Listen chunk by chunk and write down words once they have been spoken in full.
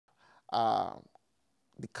uh,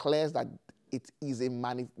 declares that it is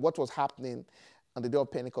what was happening on the day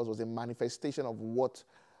of Pentecost was a manifestation of what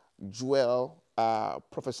Joel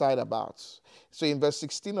prophesied about. So in verse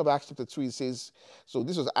 16 of Acts chapter 2, it says, so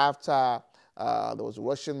this was after there was a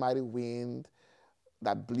rushing mighty wind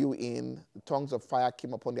that blew in. The tongues of fire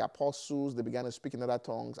came upon the apostles. They began to speak in other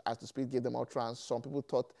tongues as the Spirit gave them utterance. Some people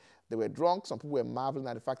thought they were drunk. Some people were marveling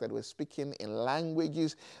at the fact that they were speaking in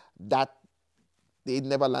languages that they'd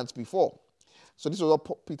never learned before. So this is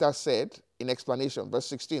what Peter said in explanation, verse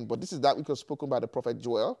 16. But this is that which was spoken by the prophet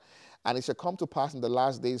Joel. And it shall come to pass in the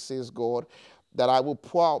last days, says God, that I will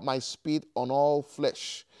pour out my spirit on all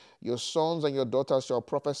flesh. Your sons and your daughters shall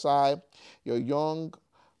prophesy. Your young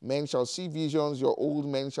men shall see visions. Your old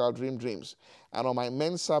men shall dream dreams. And on my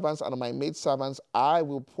men servants and on my maid servants I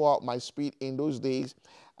will pour out my spirit in those days,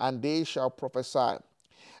 and they shall prophesy.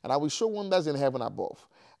 And I will show wonders in heaven above,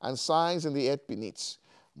 and signs in the earth beneath,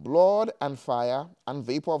 blood and fire and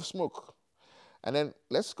vapor of smoke. And then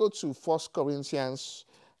let's go to 1 Corinthians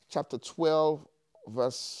chapter 12,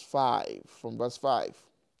 verse 5, from verse 5.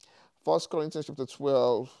 1 Corinthians chapter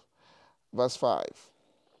 12, verse 5.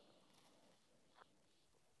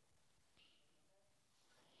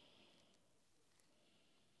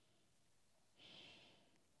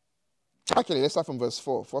 Actually, let's start from verse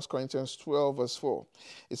 4. 1 Corinthians 12, verse 4.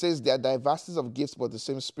 It says, there are diversities of gifts, but the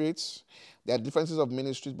same spirits. There are differences of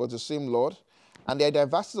ministries, but the same Lord. And there are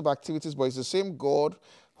diversities of activities, but it's the same God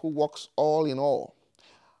who works all in all.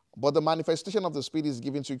 But the manifestation of the Spirit is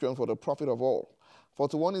given to each one for the profit of all. For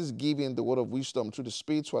to one is given the word of wisdom through the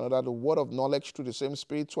Spirit, to another the word of knowledge through the same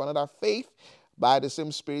Spirit, to another faith by the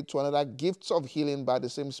same Spirit, to another gifts of healing by the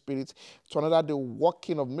same Spirit, to another the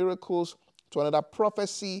working of miracles, to another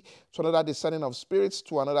prophecy, to another discerning of spirits,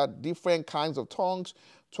 to another different kinds of tongues,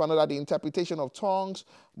 to another the interpretation of tongues.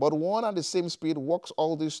 But one and the same Spirit works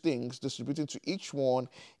all these things, distributing to each one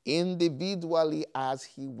individually as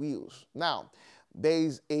he wills. Now,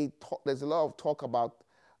 there's a lot of talk about,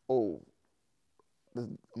 the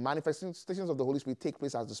manifestations of the Holy Spirit take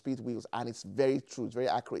place as the Spirit wills, and it's very true, it's very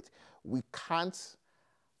accurate. We can't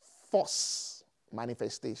force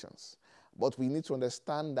manifestations, but we need to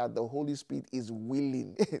understand that the Holy Spirit is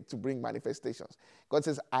willing to bring manifestations. God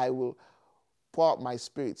says, I will pour out my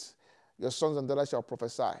Spirit. Your sons and daughters shall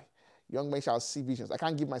prophesy. Young men shall see visions. I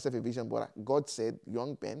can't give myself a vision, but God said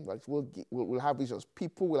young men will have visions.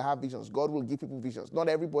 People will have visions. God will give people visions. Not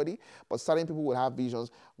everybody, but certain people will have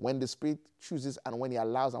visions when the Spirit chooses and when he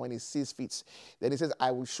allows and when he sees fit. Then he says,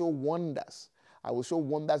 I will show wonders. I will show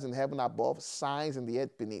wonders in heaven above, signs in the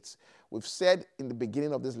earth beneath. We've said in the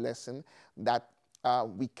beginning of this lesson that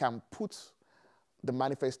we can put the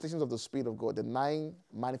manifestations of the Spirit of God, the 9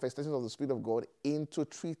 manifestations of the Spirit of God, into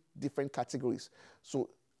 3 different categories. So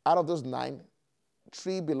out of those 9,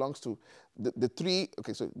 3 belongs to the 3.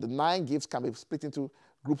 Okay, so the 9 gifts can be split into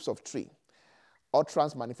groups of 3.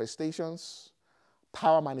 Utterance manifestations,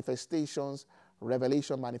 power manifestations,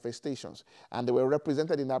 revelation manifestations. And they were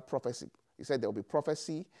represented in that prophecy. He said there will be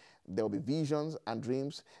prophecy, there will be visions and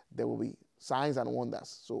dreams, there will be signs and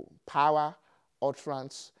wonders. So power,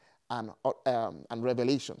 utterance, and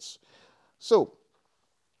revelations. So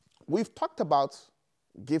we've talked about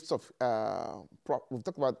gifts of, we've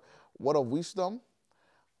talked about word of wisdom,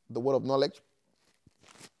 the word of knowledge,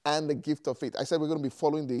 and the gift of faith. I said we're going to be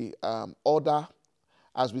following the order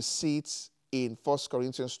as we see it in 1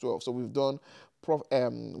 Corinthians 12. So we've done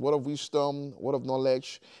word of wisdom, word of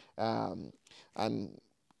knowledge, and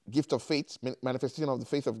gift of faith, manifestation of the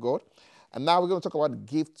faith of God. And now we're going to talk about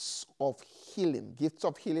gifts of healing. Gifts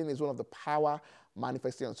of healing is one of the power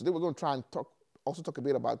manifestations. Today we're going to try and also talk a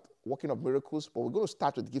bit about working of miracles, but we're going to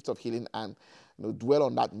start with gifts of healing and dwell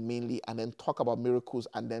on that mainly, and then talk about miracles,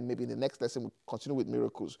 and then maybe in the next lesson we'll continue with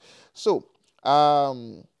miracles. So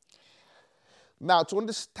now to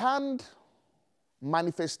understand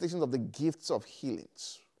manifestations of the gifts of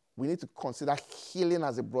healings, we need to consider healing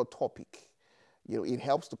as a broad topic. It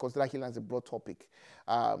helps to consider healing as a broad topic.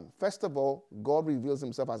 First of all, God reveals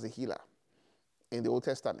himself as a healer in the Old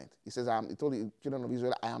Testament. He says, he told the children of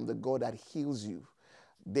Israel, I am the God that heals you.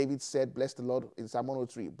 David said, bless the Lord, in Psalm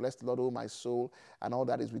 103, bless the Lord, O my soul, and all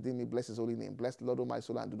that is within me, bless his holy name. Bless the Lord, O my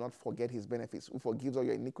soul, and do not forget his benefits, who forgives all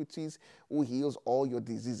your iniquities, who heals all your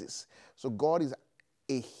diseases. So God is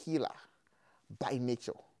a healer by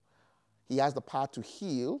nature. He has the power to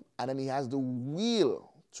heal, and then he has the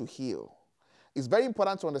will to heal. It's very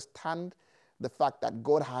important to understand the fact that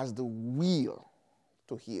God has the will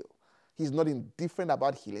to heal. He's not indifferent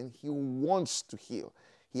about healing. He wants to heal.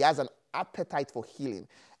 He has an appetite for healing.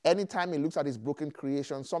 Anytime he looks at his broken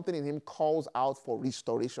creation, something in him calls out for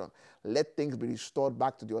restoration. Let things be restored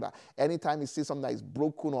back to the order. Anytime he sees something that is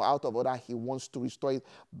broken or out of order, he wants to restore it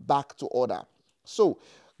back to order. So,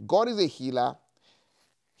 God is a healer.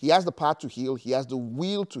 He has the power to heal. He has the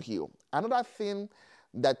will to heal. Another thing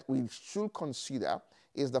that we should consider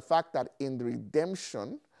is the fact that in the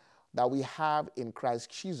redemption that we have in Christ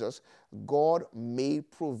Jesus, God made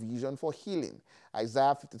provision for healing.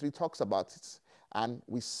 Isaiah 53 talks about it, and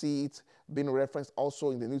we see it being referenced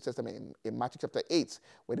also in the New Testament in Matthew chapter 8,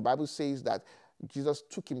 where the Bible says that Jesus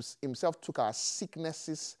himself took our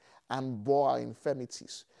sicknesses and bore our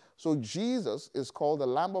infirmities. So Jesus is called the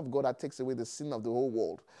Lamb of God that takes away the sin of the whole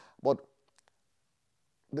world. But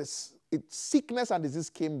sickness and disease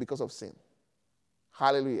came because of sin.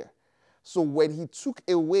 Hallelujah. So when he took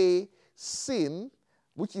away sin,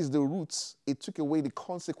 which is the roots, it took away the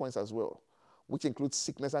consequence as well, which includes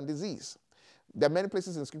sickness and disease. There are many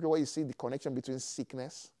places in Scripture where you see the connection between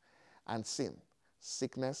sickness and sin.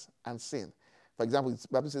 Sickness and sin. For example, the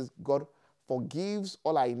Bible says God forgives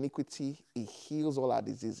all our iniquity, he heals all our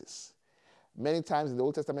diseases. Many times in the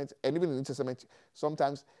Old Testament, and even in the New Testament,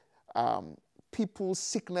 sometimes people's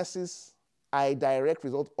sicknesses are a direct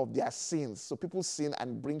result of their sins. So people sin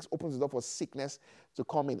and opens the door for sickness to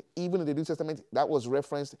come in. Even in the New Testament, that was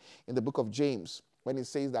referenced in the book of James, when it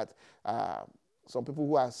says that some people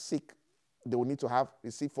who are sick, they will need to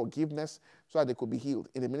receive forgiveness so that they could be healed.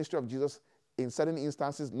 In the ministry of Jesus, in certain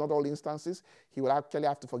instances, not all instances, he will actually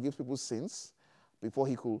have to forgive people's sins before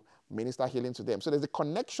he could minister healing to them. So there's a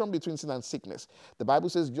connection between sin and sickness. The Bible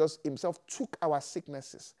says Jesus himself took our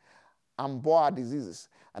sicknesses and bore our diseases.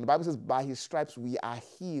 And the Bible says by his stripes we are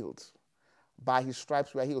healed. By his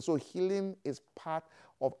stripes we are healed. So healing is part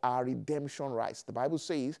of our redemption rights. The Bible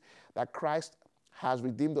says that Christ has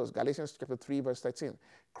redeemed us. Galatians chapter 3 verse 13.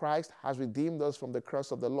 Christ has redeemed us from the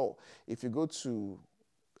curse of the law. If you go to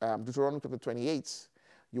Deuteronomy chapter 28,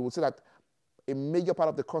 you will see that a major part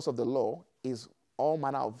of the curse of the law is all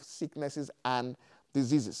manner of sicknesses and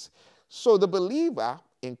diseases. So the believer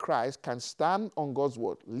in Christ can stand on God's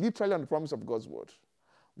word, literally on the promise of God's word,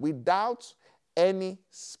 without any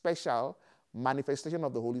special manifestation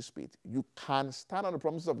of the Holy Spirit. You can stand on the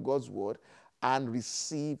promises of God's word and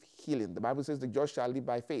receive healing. The Bible says the just shall live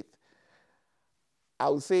by faith. I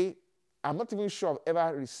would say, I'm not even sure I've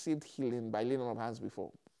ever received healing by laying on of hands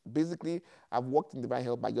before. Basically, I've walked in divine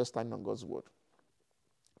health by just standing on God's word.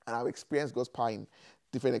 And I've experienced God's power in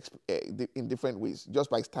different ways, just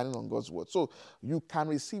by standing on God's word. So you can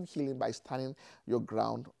receive healing by standing your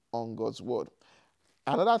ground on God's word.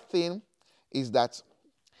 Another thing is that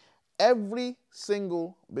every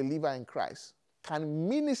single believer in Christ can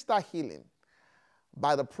minister healing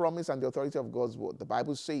by the promise and the authority of God's word. The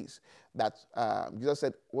Bible says that Jesus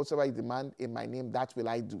said, whatsoever you demand in my name, that will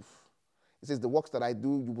I do. It says, the works that I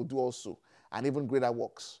do, you will do also, and even greater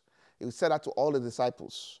works. He said that to all the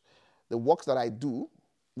disciples. The works that I do,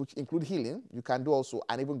 which include healing, you can do also,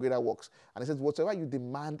 and even greater works. And he says, whatsoever you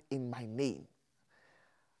demand in my name,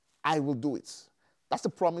 I will do it. That's the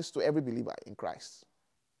promise to every believer in Christ.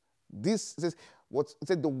 This says, it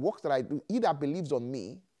said, the works that I do, he that believes on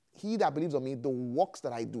me, the works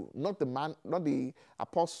that I do, not the man, not the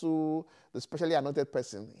apostle, the specially anointed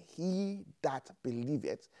person, he that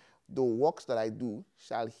believeth, the works that I do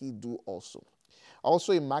shall he do also.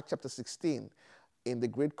 Also in Mark chapter 16, in the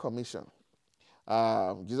Great Commission,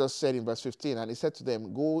 Jesus said in verse 15, and he said to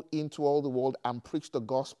them, go into all the world and preach the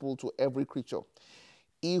gospel to every creature.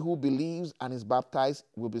 He who believes and is baptized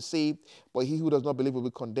will be saved, but he who does not believe will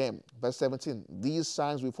be condemned. Verse 17, these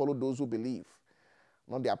signs will follow those who believe.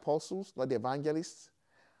 Not the apostles, not the evangelists,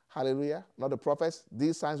 hallelujah, not the prophets.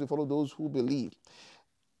 These signs will follow those who believe.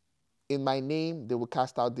 In my name, they will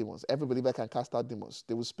cast out demons. Every believer can cast out demons.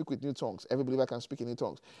 They will speak with new tongues. Every believer can speak in new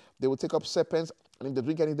tongues. They will take up serpents, and if they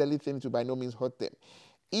drink any deadly thing, it will by no means hurt them.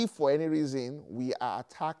 If for any reason we are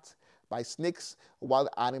attacked by snakes, wild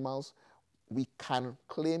animals, we can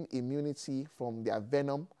claim immunity from their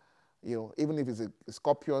venom, even if it's a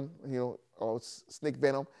scorpion, or snake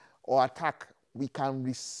venom, or attack, we can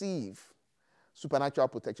receive supernatural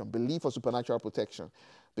protection, believe for supernatural protection,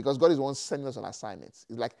 because God is the one sending us on assignments.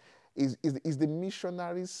 It's like, is the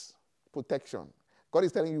missionary's protection. God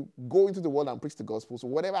is telling you, go into the world and preach the gospel. So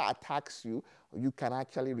whatever attacks you, you can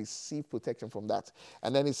actually receive protection from that.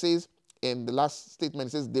 And then it says, in the last statement,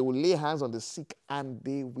 it says, they will lay hands on the sick and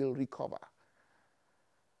they will recover.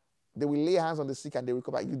 They will lay hands on the sick and they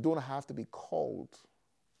recover. You don't have to be called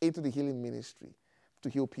into the healing ministry to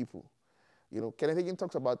heal people. Kenneth Hagin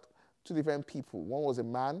talks about two different people. One was a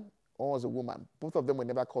man, one was a woman. Both of them were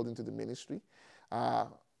never called into the ministry.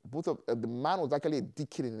 the man was actually a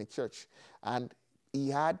deacon in the church, and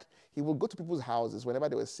he would go to people's houses whenever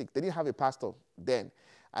they were sick. They didn't have a pastor then,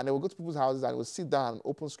 and they would go to people's houses and would sit down and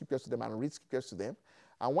open scriptures to them and read scriptures to them.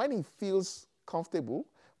 And when he feels comfortable,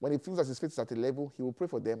 when he feels that his faith is at a level, he will pray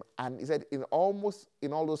for them. And he said, in all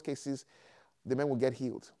those cases, the men will get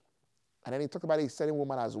healed. And then he talked about a certain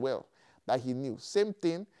woman as well that he knew. Same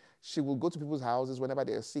thing, she will go to people's houses whenever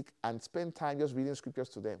they are sick and spend time just reading scriptures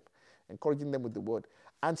to them, encouraging them with the word.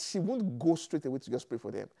 And she won't go straight away to just pray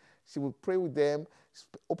for them. She will pray with them,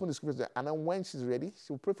 open the scriptures to them, and then when she's ready,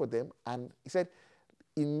 she will pray for them. And he said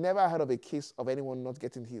he never heard of a case of anyone not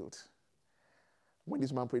getting healed when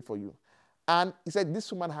this man prayed for you. And he said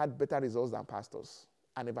this woman had better results than pastors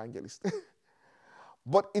and evangelists.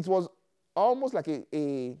 But it was almost like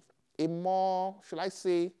a more, shall I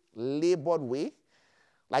say, labored way.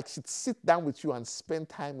 Like she'd sit down with you and spend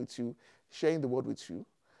time with you, sharing the word with you,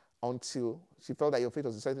 until she felt that your faith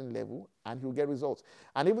was a certain level, and he would get results.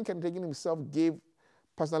 And even Ken Hagin himself gave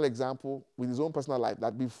personal example with his own personal life,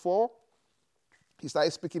 that before he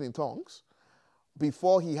started speaking in tongues,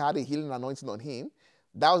 before he had a healing anointing on him,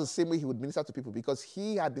 that was the same way he would minister to people, because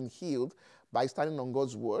he had been healed by standing on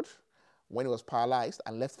God's word when he was paralyzed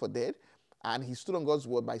and left for dead. And he stood on God's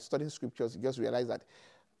word by studying scriptures. He just realized that,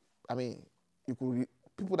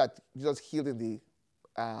 people that Jesus healed in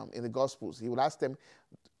the Gospels, he would ask them,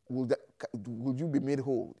 would you be made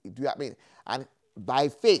whole? And by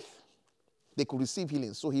faith, they could receive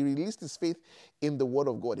healing. So he released his faith in the word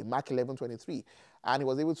of God in Mark 11:23, and he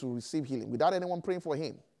was able to receive healing without anyone praying for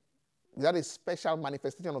him, without a special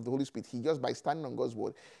manifestation of the Holy Spirit. He just, by standing on God's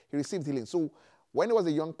word, he received healing. So when he was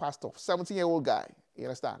a young pastor, 17-year-old guy, you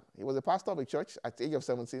understand, he was a pastor of a church at the age of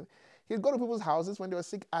 17. He'd go to people's houses when they were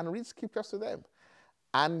sick and read scriptures to them.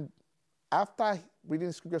 And after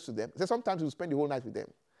reading scriptures to them, sometimes he would spend the whole night with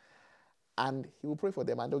them. And he would pray for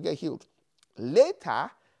them and they'll get healed. Later,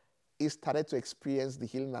 he started to experience the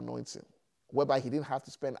healing anointing, whereby he didn't have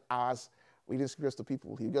to spend hours reading scriptures to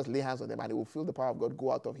people. He would just lay hands on them and he would feel the power of God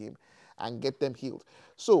go out of him and get them healed.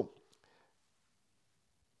 So,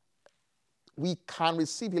 we can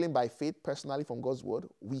receive healing by faith personally from God's word.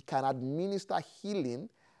 We can administer healing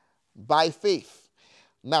by faith.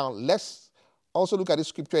 Now, let's also look at this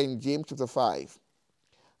scripture in James chapter 5,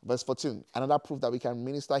 verse 14. Another proof that we can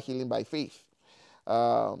minister healing by faith.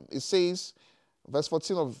 It says, verse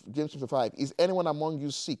 14 of James chapter 5, is anyone among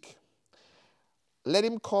you sick? Let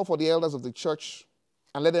him call for the elders of the church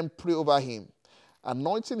and let them pray over him,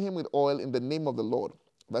 anointing him with oil in the name of the Lord.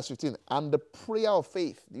 Verse 15, and the prayer of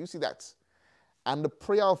faith. Do you see that? And the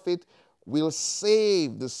prayer of faith will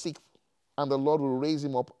save the sick, and the Lord will raise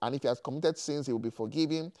him up. And if he has committed sins, he will be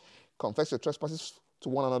forgiven. Confess your trespasses to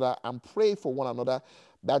one another and pray for one another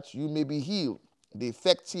that you may be healed. The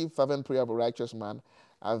effective, fervent prayer of a righteous man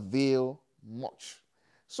avail much.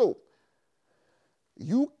 So,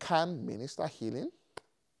 you can minister healing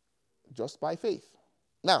just by faith.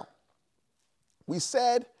 Now, we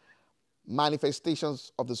said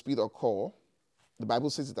manifestations of the Spirit occur. The Bible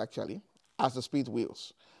says it actually, as the Spirit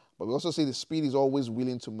wills. But we also say the Spirit is always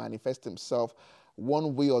willing to manifest himself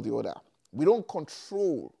one way or the other. We don't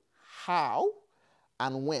control how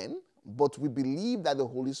and when, but we believe that the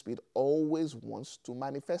Holy Spirit always wants to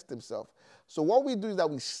manifest himself. So what we do is that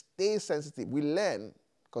we stay sensitive. We learn,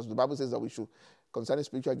 because the Bible says that we should, concerning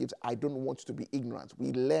spiritual gifts, I don't want you to be ignorant.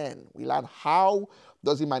 We learn. We learn how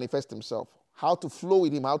does he manifest himself, how to flow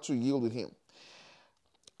with him, how to yield with him.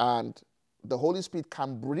 And the Holy Spirit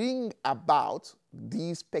can bring about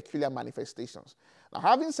these peculiar manifestations. Now,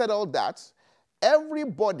 having said all that,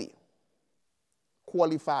 everybody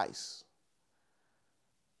qualifies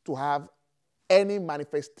to have any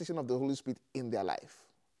manifestation of the Holy Spirit in their life.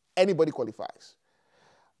 Anybody qualifies.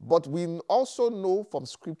 But we also know from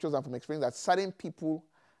scriptures and from experience that certain people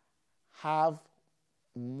have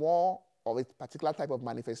more of a particular type of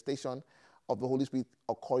manifestation of the Holy Spirit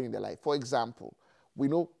occurring in their life. For example, we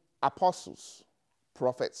know apostles,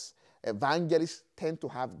 prophets, evangelists tend to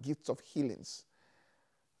have gifts of healings.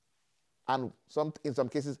 And in some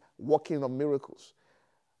cases, working on miracles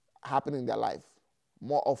happening in their life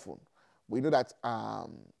more often. We know that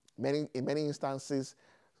in many instances,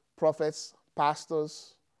 prophets,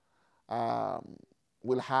 pastors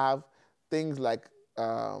will have things like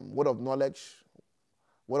word of knowledge,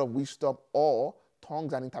 word of wisdom, or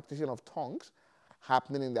tongues and interpretation of tongues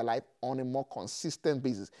happening in their life on a more consistent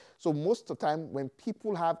basis. So most of the time when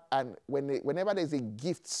people have, and whenever there's a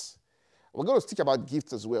gift, we're going to teach about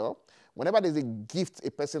gifts as well. Whenever there's a gift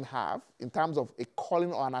a person have, in terms of a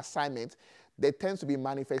calling or an assignment, there tends to be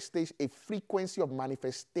manifestation, a frequency of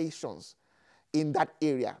manifestations in that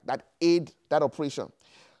area that aid that operation.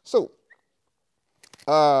 So,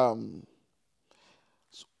 um,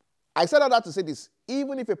 I said all that to say this.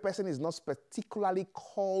 Even if a person is not particularly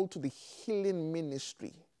called to the healing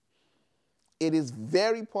ministry, it is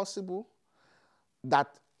very possible that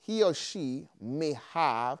he or she may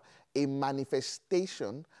have a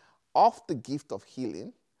manifestation of the gift of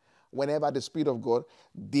healing whenever the Spirit of God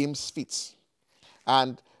deems fit.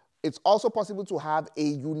 And it's also possible to have a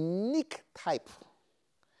unique type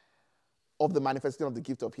of the manifestation of the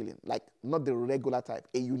gift of healing, like not the regular type,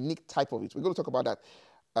 a unique type of it. We're going to talk about that.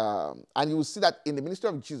 And you will see that in the ministry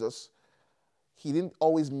of Jesus, he didn't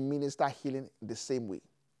always minister healing the same way.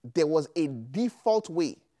 There was a default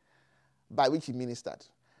way by which he ministered.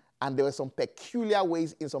 And there were some peculiar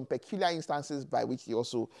ways in some peculiar instances by which he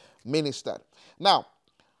also ministered. Now,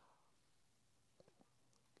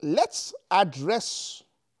 let's address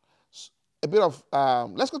a bit of,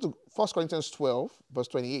 let's go to 1 Corinthians 12, verse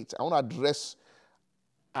 28. I want to address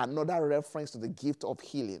another reference to the gift of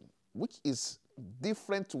healing, which is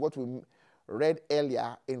different to what we read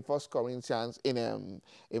earlier in 1 Corinthians, in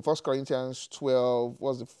 1 Corinthians 12, what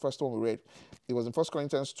was the first one we read? It was in 1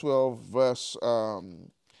 Corinthians 12, verse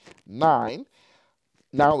 9.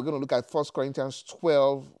 Now we're going to look at 1 Corinthians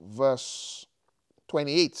 12, verse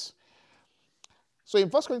 28. So in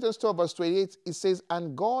 1 Corinthians 12, verse 28, it says,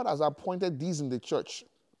 and God has appointed these in the church: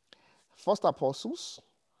 first apostles,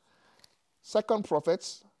 second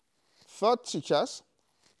prophets, third teachers,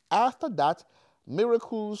 after that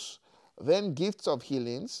miracles, then gifts of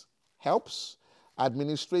healings, helps,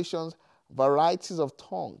 administrations, varieties of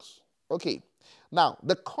tongues. Okay, now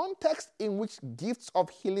the context in which gifts of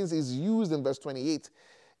healings is used in verse 28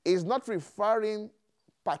 is not referring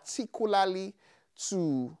particularly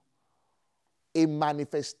to a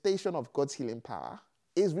manifestation of God's healing power.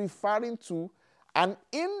 Is referring to an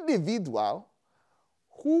individual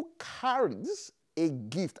who carries a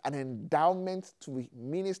gift, an endowment to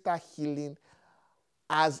minister healing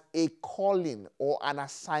as a calling or an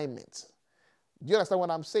assignment. Do you understand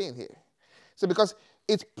what I'm saying here? So because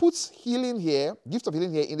it puts healing here, gift of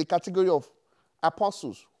healing here, in the category of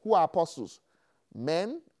apostles. Who are apostles?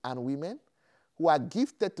 Men and women who are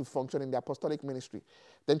gifted to function in the apostolic ministry.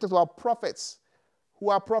 Then it talks about prophets. Who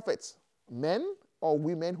are prophets? Men or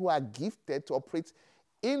women who are gifted to operate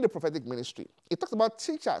in the prophetic ministry. It talks about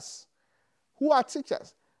teachers. Who are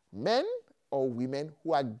teachers? Men or women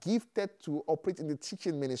who are gifted to operate in the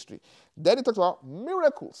teaching ministry. Then it talks about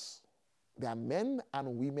miracles. There are men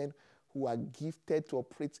and women who are gifted to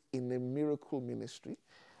operate in the miracle ministry.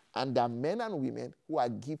 And there are men and women who are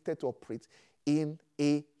gifted to operate in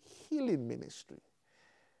a healing ministry.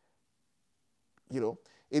 You know,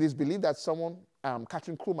 it is believed that someone,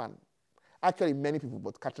 Catherine Kuhlman, actually many people,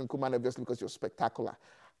 but Catherine Kuhlman, obviously because you're spectacular,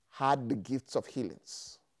 had the gifts of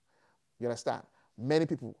healings. You understand? Many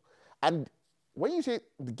people. And when you say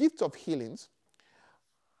the gift of healings,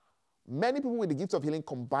 many people with the gift of healing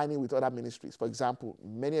combine it with other ministries. For example,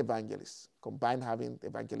 many evangelists combine having the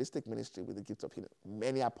evangelistic ministry with the gift of healing.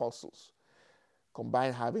 Many apostles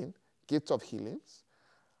combine having gifts of healings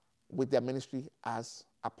with their ministry as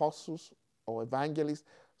apostles or evangelists.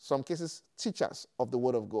 Some cases, teachers of the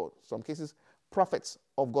word of God. Some cases, prophets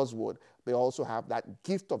of God's word. They also have that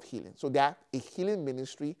gift of healing. So they are a healing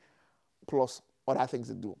ministry plus other things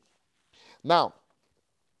they do. Now,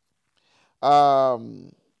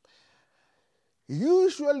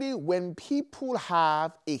 usually when people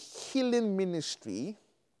have a healing ministry,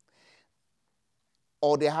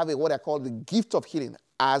 or they have what I call the gift of healing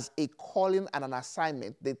as a calling and an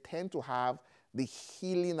assignment, they tend to have the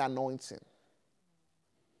healing anointing.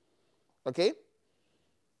 Okay?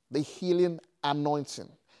 The healing anointing.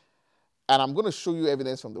 And I'm going to show you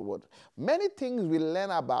evidence from the word. Many things we learn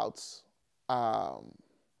about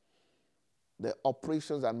the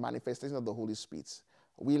operations and manifestation of the Holy Spirit,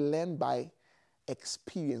 we learn by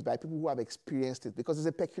experience, by people who have experienced it, because there's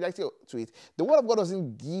a peculiarity to it. The Word of God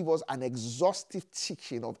doesn't give us an exhaustive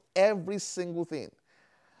teaching of every single thing,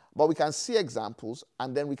 but we can see examples,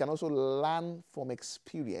 and then we can also learn from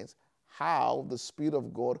experience how the Spirit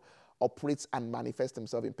of God operates and manifests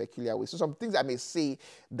himself in peculiar ways. So some things I may say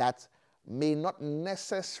that may not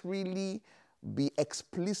necessarily be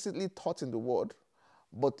explicitly taught in the Word,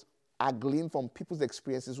 but are gleaned from people's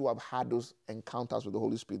experiences who have had those encounters with the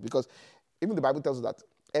Holy Spirit. Because even the Bible tells us that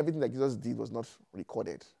everything that Jesus did was not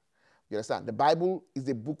recorded. You understand? The Bible is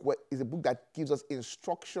a book that gives us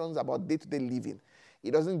instructions about day-to-day living. It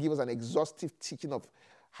doesn't give us an exhaustive teaching of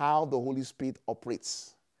how the Holy Spirit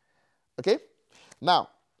operates. Okay? Now,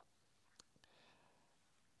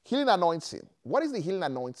 healing anointing. What is the healing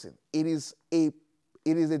anointing? It is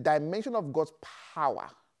a dimension of God's power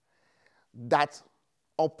that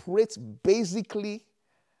operates basically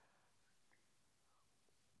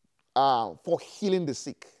for healing the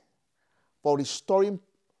sick, for restoring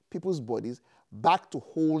people's bodies back to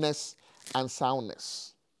wholeness and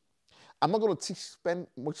soundness. I'm not going to spend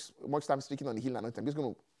much time speaking on the healing anointing. I'm just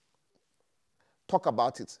going to talk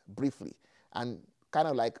about it briefly and kind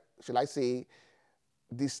of like, shall I say,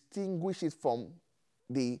 distinguish it from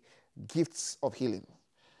the gifts of healing.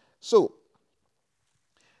 So,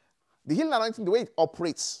 the healing anointing, the way it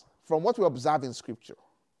operates from what we observe in Scripture,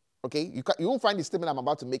 okay? You won't find the statement I'm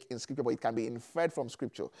about to make in Scripture, but it can be inferred from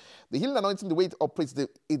Scripture. The healing anointing, the way it operates,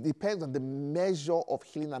 it depends on the measure of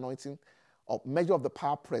healing anointing, or measure of the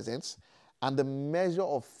power presence, and the measure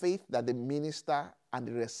of faith that the minister and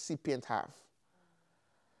the recipient have.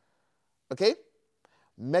 Okay?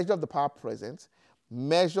 Measure of the power present,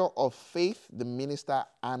 measure of faith the minister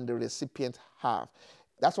and the recipient have.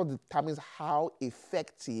 That's what determines how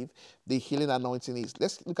effective the healing anointing is.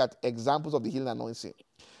 Let's look at examples of the healing anointing.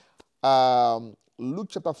 Luke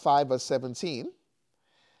chapter 5 verse 17.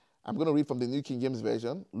 I'm going to read from the New King James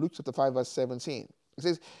Version. Luke chapter 5 verse 17. It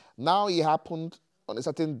says, "Now it happened on a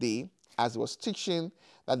certain day, as he was teaching,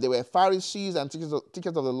 that there were Pharisees and teachers of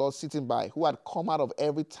the law sitting by, who had come out of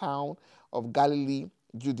every town of Galilee,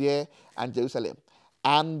 Judea, and Jerusalem.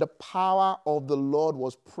 And the power of the Lord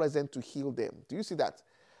was present to heal them." Do you see that?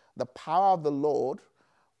 The power of the Lord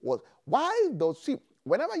was...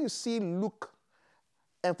 whenever you see Luke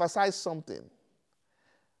emphasize something,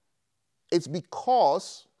 it's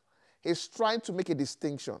because he's trying to make a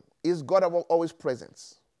distinction. Is God always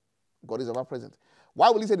present? God is ever present. Why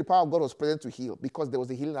will he say the power of God was present to heal? Because there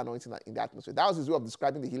was a healing anointing in the atmosphere. That was his way of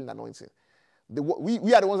describing the healing anointing.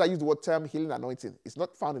 We are the ones that use the word term healing anointing. It's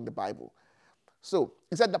not found in the Bible. So,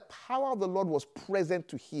 he said the power of the Lord was present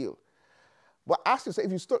to heal. But ask yourself,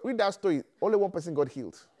 if you read that story, only one person got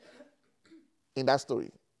healed in that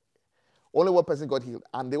story. Only one person got healed.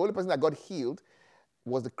 And the only person that got healed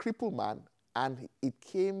was the crippled man, and it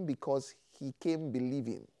came because he came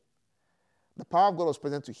believing. The power of God was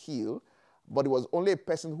present to heal, but it was only a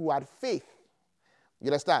person who had faith. You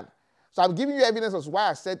understand? So I'm giving you evidence of why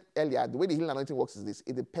I said earlier, the way the healing anointing works is this.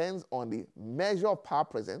 It depends on the measure of power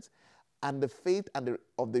present and the faith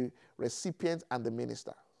of the recipient and the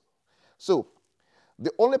minister. So,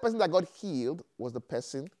 the only person that got healed was the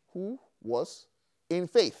person who was in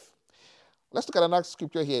faith. Let's look at another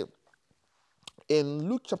scripture here. In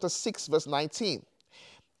Luke chapter 6, verse 19,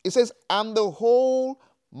 it says, "And the whole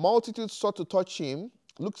multitude sought to touch him."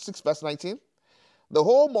 Luke 6, verse 19. "The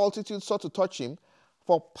whole multitude sought to touch him,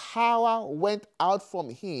 for power went out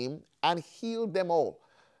from him and healed them all."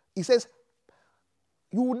 He says,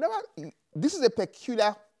 this is a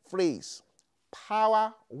peculiar phrase.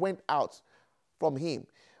 Power went out from him.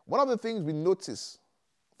 One of the things we notice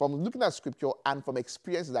from looking at Scripture and from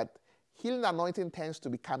experience is that healing anointing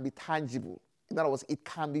can be tangible. In other words, it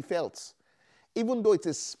can be felt. Even though it's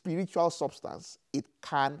a spiritual substance, it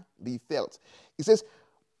can be felt. It says,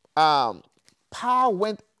 power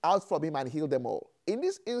went out from him and healed them all. In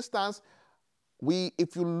this instance,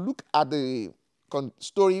 if you look at the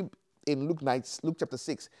story in Luke chapter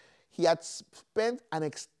 6, he had spent an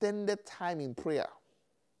extended time in prayer.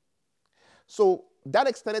 So that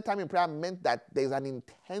extended time in prayer meant that there's an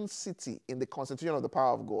intensity in the concentration of the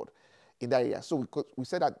power of God in that area. So we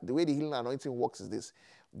said that the way the healing anointing works is this.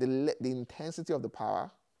 The intensity of the power,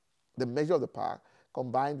 the measure of the power,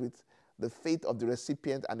 combined with the faith of the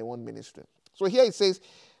recipient and the one ministering. So here it says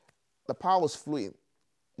the power was flowing,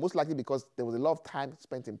 most likely because there was a lot of time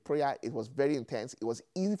spent in prayer. It was very intense. It was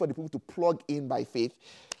easy for the people to plug in by faith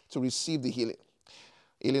to receive the healing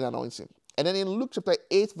anointing. And then in Luke chapter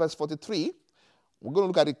 8, verse 43, we're going to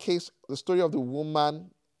look at the story of the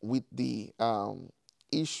woman with the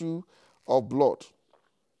issue of blood.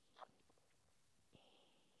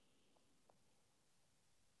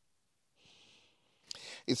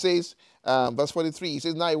 It says, verse 43, it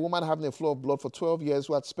says, "Now a woman having a flow of blood for 12 years,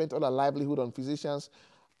 who had spent all her livelihood on physicians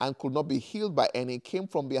and could not be healed by any, came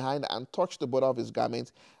from behind and touched the border of his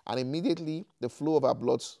garment, and immediately the flow of her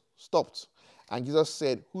blood stopped. And Jesus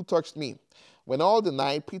said, 'Who touched me?' When all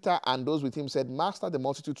denied, Peter and those with him said, 'Master, the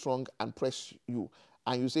multitude throng and press you,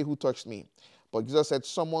 and you say, Who touched me?' But Jesus said,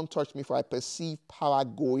 'Someone touched me, for I perceive power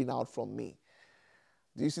going out from me.'"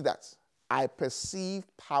 Do you see that? I perceive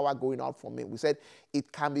power going out from me. We said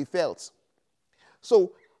it can be felt.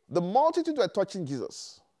 So the multitude were touching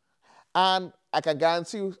Jesus. And I can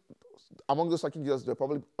guarantee you, among those touching Jesus, there were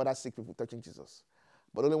probably other sick people touching Jesus.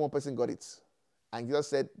 But only one person got it. And Jesus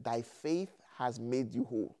said, "Thy faith has made you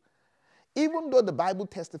whole." Even though the Bible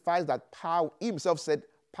testifies that power, he himself said,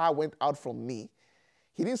 "Power went out from me,"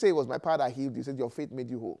 He didn't say it was my power that healed you. He said your faith made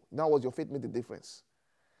you whole. Now, was your faith made the difference?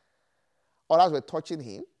 Others were touching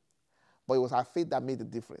him, but it was our faith that made the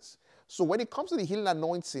difference. So when it comes to the healing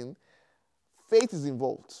anointing, faith is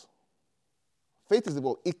involved. Faith is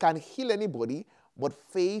involved. It can heal anybody, but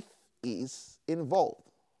faith is involved.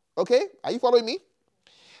 Okay? Are you following me?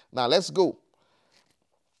 Now, let's go.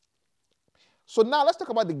 So now let's talk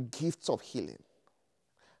about the gifts of healing.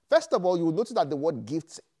 First of all, you will notice that the word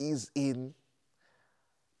gifts is in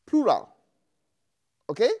plural.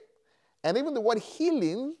 Okay? And even the word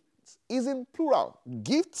healing is in plural.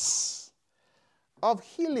 Gifts of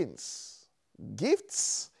healings.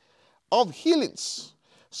 Gifts of healings.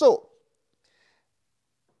 So,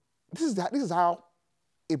 this is how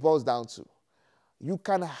it boils down to. You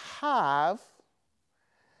can have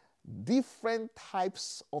different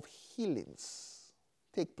types of healings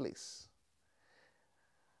take place.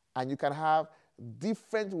 And you can have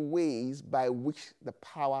different ways by which the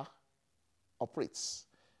power operates.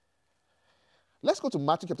 Let's go to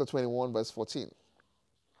Matthew chapter 21, verse 14.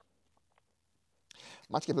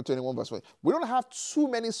 Matthew chapter 21, verse 14. We don't have too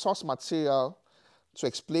many source material to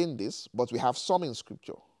explain this, but we have some in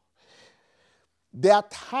Scripture. There are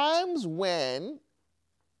times when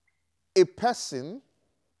a person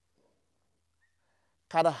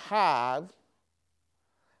can have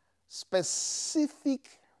specific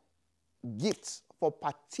gifts for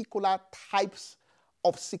particular types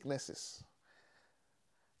of sicknesses.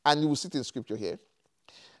 And you will see it in Scripture here.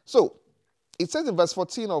 So, it says in verse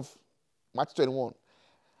 14 of Matthew 21,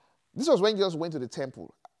 this was when Jesus went to the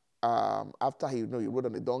temple. After he rode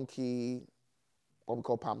on a donkey, what we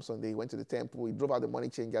call Palm Sunday, he went to the temple, he drove out the money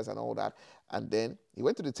changers and all that. And then he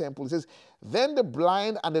went to the temple. It says, then the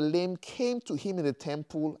blind and the lame came to him in the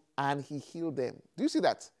temple and he healed them. Do you see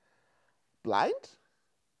that? Blind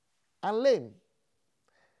and lame.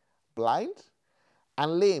 Blind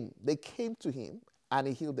and lame. They came to him and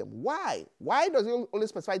he healed them. Why? Why does he only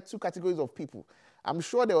specify two categories of people? I'm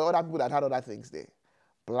sure there were other people that had other things there.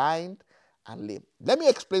 Blind and lame. Let me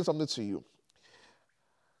explain something to you.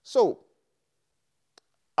 So,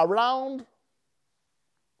 around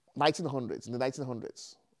 1900s, in the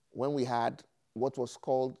 1900s, when we had what was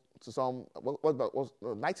called to some,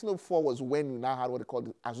 1904 was when we now had what they called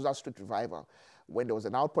the Azusa Street Revival, when there was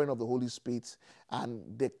an outpouring of the Holy Spirit, and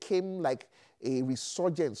there came like a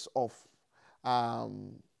resurgence of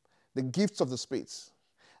the gifts of the spirits.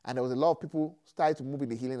 And there was a lot of people started to move in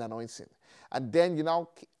the healing anointing. And then you now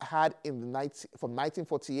had from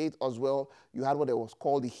 1948 as well, you had what it was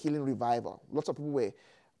called the healing revival. Lots of people were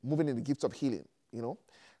moving in the gifts of healing,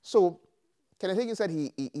 So Kenneth Hagin said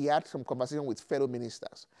he had some conversation with fellow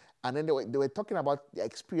ministers. And then they were talking about their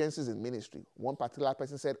experiences in ministry. One particular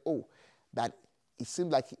person said, that it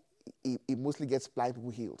seemed like he mostly gets blind people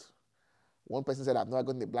healed. One person said, I've never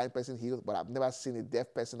gotten a blind person healed, but I've never seen a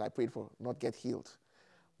deaf person I prayed for not get healed.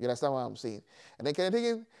 You understand what I'm saying? And then Kenneth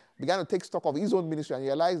Hagin began to take stock of his own ministry and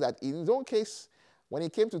realized that in his own case, when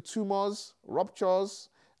it came to tumors, ruptures,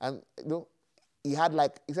 and he had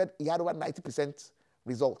he had over 90%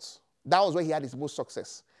 results. That was where he had his most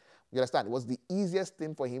success. You understand? It was the easiest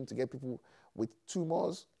thing for him to get people with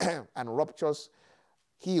tumors and ruptures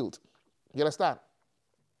healed. You understand?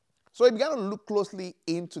 So he began to look closely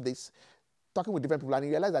into this, talking with different people, and he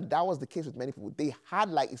realized that that was the case with many people. They had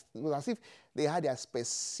it was as if they had their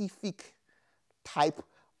specific type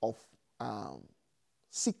of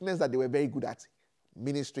sickness that they were very good at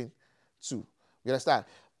ministering to. You understand?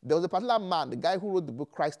 There was a particular man, the guy who wrote the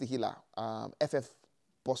book Christ the Healer, F.F.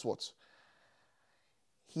 Bosworth.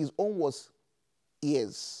 His own was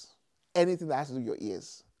ears. Anything that has to do with your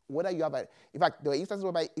ears. Whether you have in fact, there were instances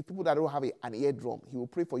whereby if people that don't have an eardrum, he will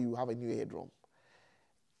pray for you to have a new eardrum.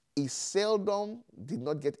 He seldom did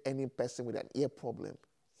not get any person with an ear problem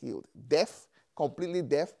healed. Deaf, completely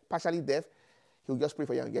deaf, partially deaf, he'll just pray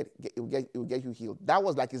for you and he'll get you healed. That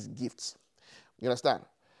was like his gifts. You understand?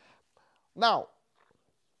 Now,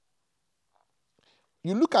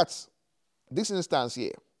 you look at this instance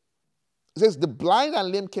here. It says, the blind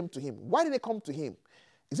and lame came to him. Why did they come to him?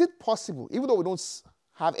 Is it possible, even though we don't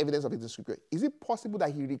have evidence of it in Scripture, is it possible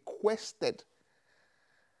that he requested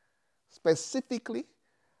specifically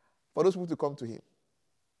for those people to come to him?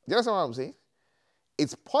 Do you understand what I'm saying?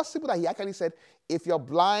 It's possible that he actually said, if you're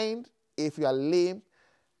blind, if you're lame,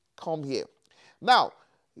 come here. Now,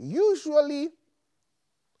 usually,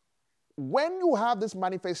 when you have this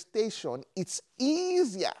manifestation, it's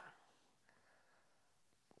easier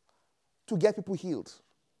to get people healed.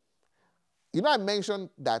 I mentioned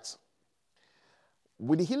that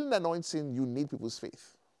with the healing anointing, you need people's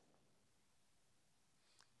faith.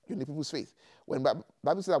 You need people's faith. When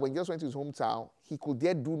Bible says that when Jesus went to his hometown, he could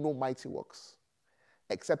there do no mighty works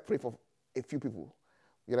except pray for a few people.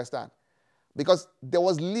 You understand? Because there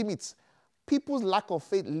was limits. People's lack of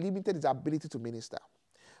faith limited his ability to minister.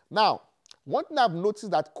 Now, one thing I've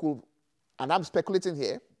noticed that could, and I'm speculating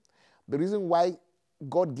here, the reason why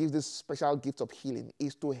God gives this special gift of healing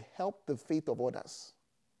is to help the faith of others.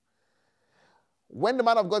 When the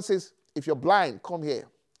man of God says, if you're blind, come here.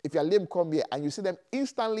 If you're lame, come here. And you see them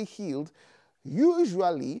instantly healed,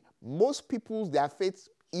 usually most people's, their faith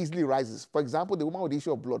easily rises. For example, the woman with the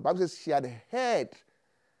issue of blood. The Bible says she had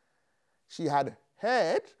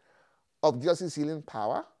heard of Jesus' healing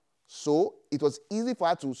power. So it was easy for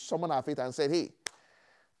her to summon her faith and said, hey,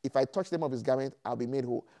 if I touch them of his garment, I'll be made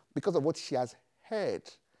whole. Because of what she has heard.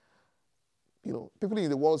 You know, people in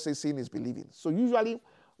the world say seeing is believing. So usually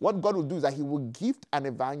what God will do is that he will gift an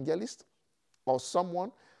evangelist or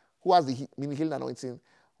someone who has the healing anointing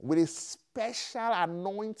with a special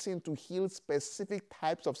anointing to heal specific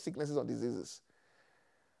types of sicknesses or diseases.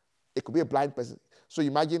 It could be a blind person. So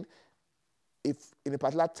imagine if in a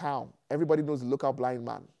particular town, everybody knows the local blind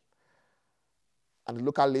man and the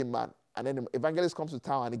local lame man, and then the evangelist comes to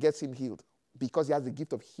town and he gets him healed because he has the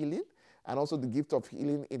gift of healing and also the gift of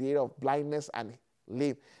healing in the area of blindness and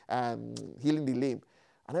lame and healing the lame.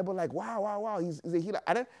 And everybody like, wow, he's a healer.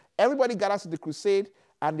 And then everybody gathers to the crusade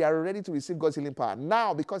and they are ready to receive God's healing power.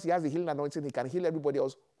 Now, because he has the healing anointing, he can heal everybody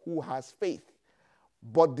else who has faith.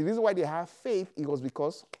 But the reason why they have faith, it was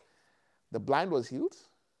because the blind was healed,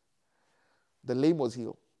 the lame was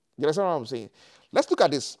healed. You understand what I'm saying? Let's look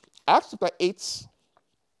at this. Acts chapter 8.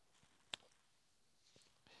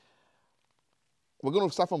 We're going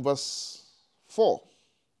to start from verse 4.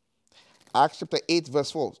 Acts chapter 8,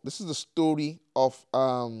 verse 4. This is the story of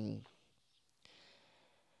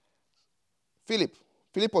Philip.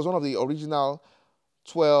 Philip was one of the original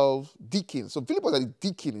 12 deacons. So Philip was a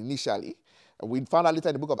deacon initially. And we found out later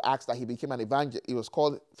in the book of Acts that he became an evangelist. He was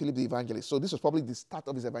called Philip the Evangelist. So this was probably the start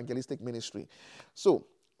of his evangelistic ministry. So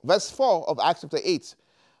verse 4 of Acts chapter 8.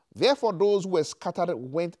 Therefore those who were scattered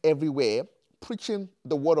went everywhere, preaching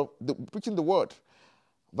the word.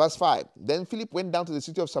 Verse 5, then Philip went down to the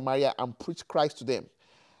city of Samaria and preached Christ to them.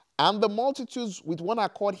 And the multitudes with one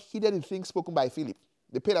accord heeded the things spoken by Philip.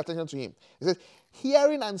 They paid attention to him. He says,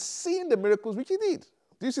 hearing and seeing the miracles which he did.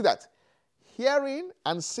 Do you see that? Hearing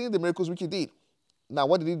and seeing the miracles which he did. Now,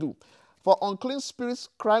 what did he do? For unclean spirits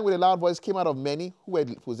crying with a loud voice came out of many who were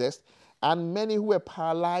possessed, and many who were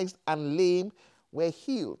paralyzed and lame were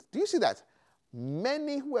healed. Do you see that?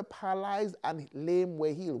 Many who were paralyzed and lame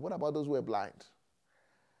were healed. What about those who were blind?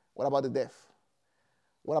 What about the deaf?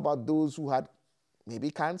 What about those who had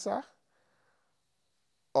maybe cancer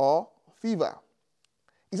or fever?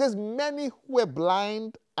 He says many who were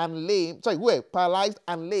blind and lame, who were paralyzed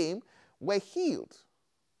and lame were healed.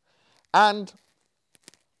 And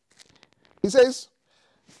he says,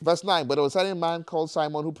 verse 9, but there was a certain man called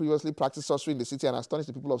Simon who previously practiced sorcery in the city and astonished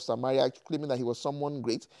the people of Samaria, claiming that he was someone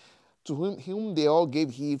great, to whom they all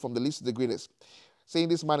gave heed from the least to the greatest, saying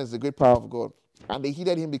this man is the great power of God. And they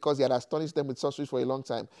heeded him because he had astonished them with sorceries for a long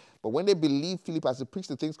time. But when they believed Philip as he preached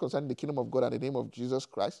the things concerning the kingdom of God and the name of Jesus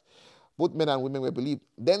Christ, both men and women were believed.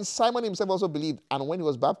 Then Simon himself also believed, and when he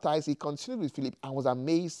was baptized, he continued with Philip and was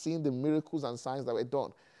amazed seeing the miracles and signs that were done.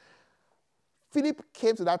 Philip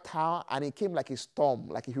came to that town and he came like a storm,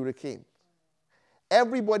 like a hurricane.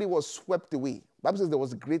 Everybody was swept away. The Bible says there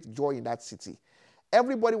was great joy in that city.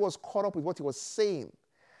 Everybody was caught up with what he was saying.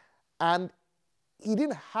 And he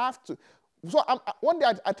didn't have to. So one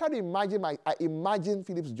day I tried to imagine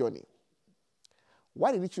Philip's journey.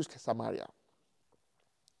 Why did he choose Samaria?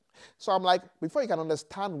 So I'm like, before you can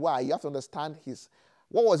understand why, you have to understand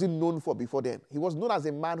what was he known for before then? He was known as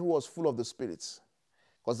a man who was full of the spirits.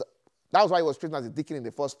 Because that was why he was trained as a deacon in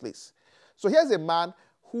the first place. So here's a man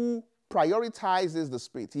who prioritizes the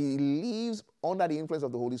Spirit. He lives under the influence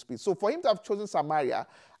of the Holy Spirit. So for him to have chosen Samaria,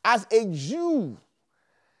 as a Jew,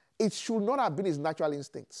 it should not have been his natural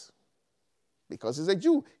instincts. Because he's a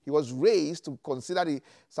Jew. He was raised to consider the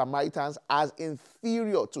Samaritans as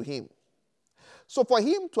inferior to him. So for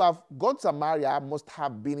him to have gone to Samaria must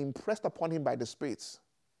have been impressed upon him by the Spirit.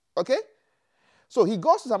 Okay? So he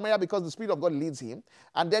goes to Samaria because the Spirit of God leads him,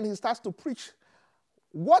 and then he starts to preach.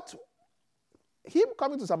 Him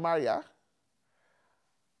coming to Samaria,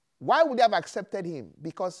 why would they have accepted him?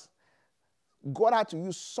 Because God had to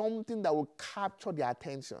use something that would capture their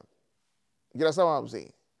attention. You understand what I'm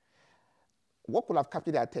saying? What could have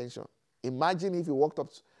captured their attention? Imagine if he walked up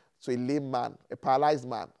to a lame man, a paralyzed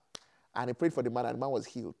man, and he prayed for the man, and the man was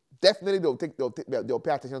healed. Definitely they'll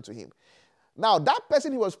pay attention to him. Now, that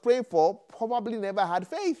person he was praying for probably never had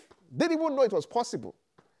faith. Didn't even know it was possible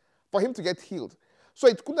for him to get healed. So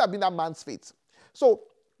it couldn't have been that man's faith. So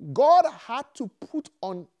God had to put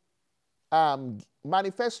on,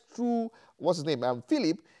 manifest through, what's his name,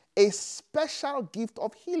 Philip, a special gift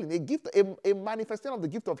of healing, a manifestation of the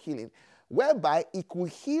gift of healing, whereby he could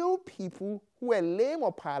heal people who were lame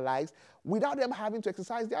or paralyzed without them having to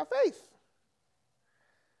exercise their faith.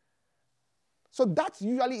 So that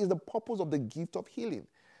usually is the purpose of the gift of healing,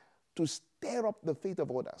 to stir up the faith of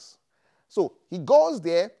others. So he goes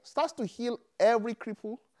there, starts to heal every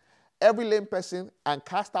cripple, every lame person, and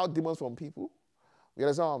cast out demons from people. You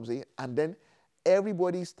understand what I'm saying? And then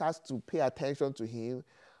everybody starts to pay attention to him,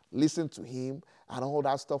 listen to him, and all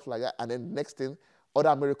that stuff like that. And then next thing,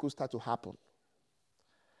 other miracles start to happen.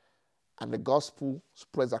 And the gospel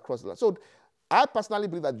spreads across the land. So I personally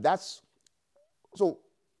believe that so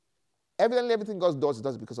evidently everything God does, he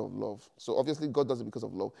does it because of love. So obviously God does it because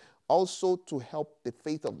of love. Also to help the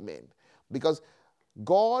faith of men. Because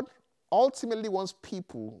God ultimately wants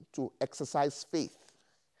people to exercise faith.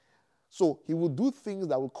 So he will do things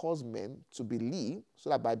that will cause men to believe, so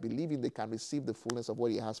that by believing they can receive the fullness of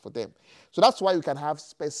what he has for them. So that's why you can have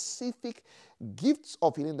specific gifts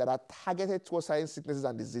of healing that are targeted towards certain sicknesses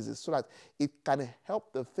and diseases, so that it can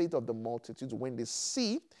help the faith of the multitudes when they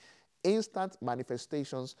see instant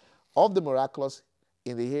manifestations of the miraculous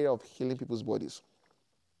in the area of healing people's bodies.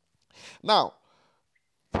 Now,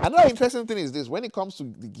 another interesting thing is this, when it comes to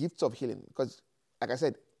the gifts of healing, because like I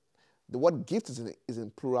said, the word gift is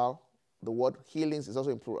in plural, the word healings is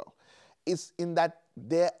also in plural. It's in that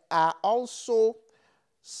there are also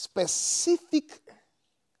specific,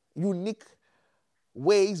 unique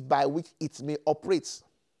ways by which it may operate.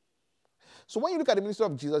 So when you look at the ministry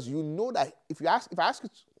of Jesus, you know that if I ask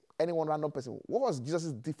any one random person, what was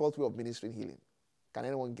Jesus' default way of ministering healing? Can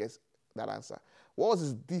anyone guess that answer? What was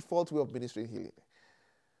his default way of ministering healing?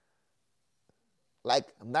 Like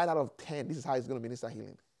 9 out of 10, this is how he's going to minister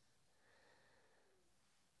healing.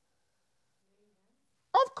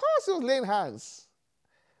 Of course he was laying hands.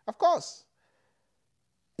 Of course.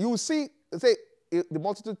 You will see, say, the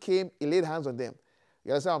multitude came, he laid hands on them.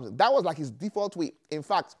 You understand what I'm saying? That was like his default way. In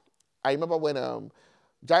fact, I remember when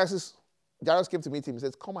Jairus came to meet him, he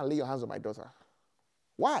says, come and lay your hands on my daughter.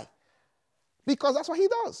 Why? Because that's what he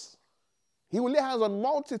does. He will lay hands on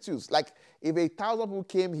multitudes. Like if 1,000 people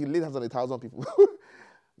came, he laid hands on 1,000 people.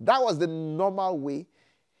 That was the normal way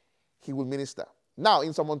he would minister. Now, in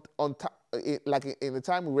the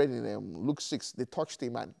time we read in Luke 6, they touched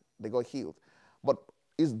him and they got healed. But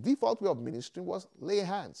his default way of ministering was lay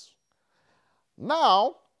hands.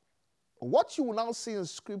 Now, what you will now see in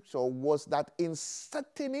Scripture was that in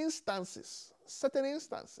certain instances,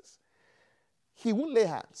 he won't lay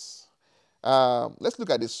hands. Let's look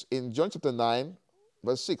at this in John chapter 9,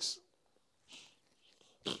 verse 6.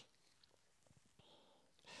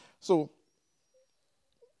 So,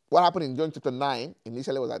 what happened in John chapter 9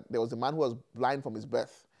 initially was that there was a man who was blind from his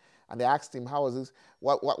birth. And they asked him, how was this?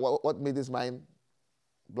 What made this man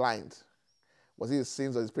blind? Was it his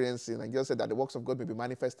sins or his parents' sin? And Jesus said that the works of God may be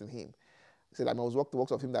manifest in him. He said, I must walk the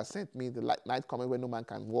works of him that sent me, the night coming when no man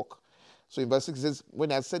can walk. So in verse 6 it says,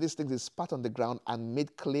 when I had said these things, he spat on the ground and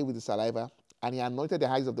made clay with his saliva, and he anointed the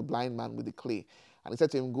eyes of the blind man with the clay. And he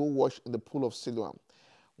said to him, go wash in the pool of Siloam,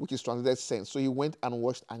 which is translated saint. So he went and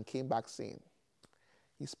washed and came back saying,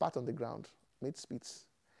 he spat on the ground, made spits,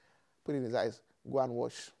 put it in his eyes, go and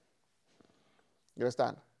wash. You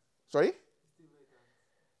understand? Sorry?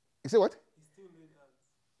 You say what?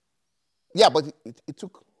 Yeah, but it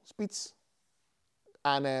took spits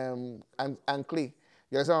and clay.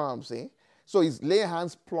 You understand what I'm saying? So he's laying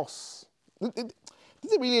hands plus. Did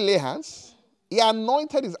he really lay hands? He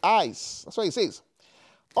anointed his eyes. That's what he says.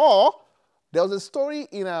 Or there was a story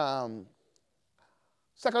in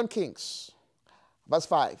 2 Kings, verse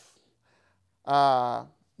 5.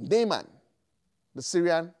 Naaman, the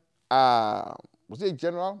Syrian, was he a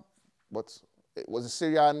general? But it was a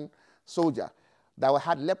Syrian soldier that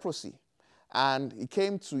had leprosy. And he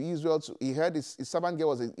came to Israel. He heard his servant girl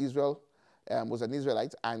was an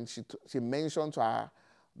Israelite, and she mentioned to her,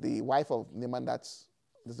 the wife of Naaman, that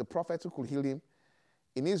there's a prophet who could heal him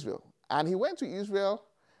in Israel. And he went to Israel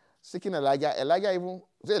seeking Elijah. I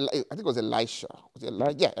think it was Elisha.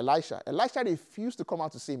 Elisha. Elisha refused to come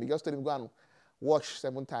out to see him. He just told him, go and wash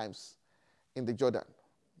 7 times in the Jordan.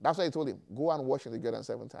 That's what he told him. Go and wash in the Jordan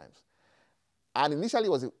 7 times. And initially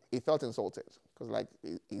he felt insulted, because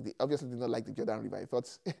he obviously did not like the Jordan River. He thought,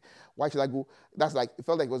 why should I go? It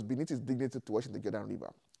felt like it was beneath his dignity to wash in the Jordan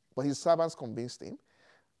River. But his servants convinced him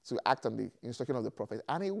to act on the instruction of the prophet.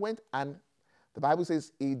 And he went and The Bible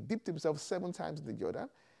says he dipped himself 7 times in the Jordan,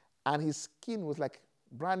 and his skin was like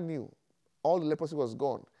brand new. All the leprosy was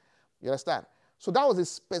gone. You understand? So that was a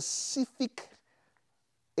specific,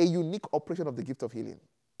 a unique operation of the gift of healing.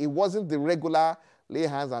 It wasn't the regular lay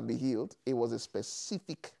hands and be healed. It was a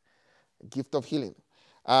specific gift of healing.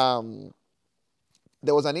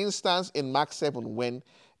 There was an instance in Mark 7 when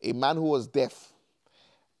a man who was deaf,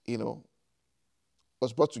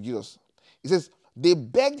 was brought to Jesus. He says, they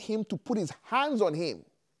begged him to put his hands on him.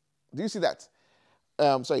 Do you see that?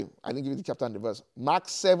 Sorry, I didn't give you the chapter and the verse. Mark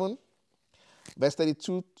 7, verse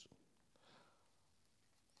 32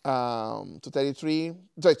 to 33,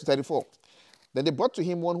 sorry, to 34. Then they brought to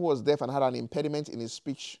him one who was deaf and had an impediment in his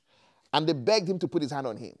speech, and they begged him to put his hand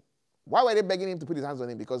on him. Why were they begging him to put his hands on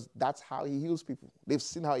him? Because that's how he heals people. They've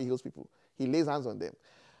seen how he heals people. He lays hands on them.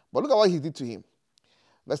 But look at what he did to him.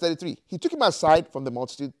 Verse 33. He took him aside from the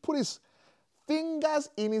multitude, put his fingers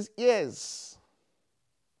in his ears.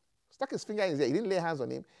 Stuck his finger in his ear. He didn't lay hands on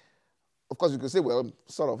him. Of course, you could say, well,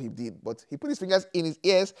 sort of he did. But he put his fingers in his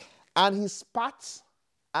ears, and he spat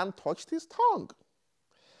and touched his tongue.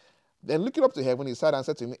 Then looking up to heaven, he sighed and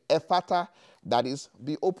said to him, Ephata, that is,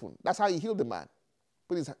 be open. That's how he healed the man.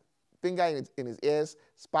 Put his finger in his ears,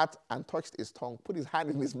 spat and touched his tongue, put his hand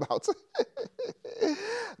in his mouth.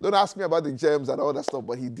 Don't ask me about the germs and all that stuff,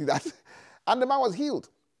 but he did that. And the man was healed.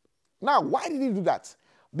 Now, why did he do that?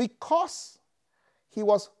 Because he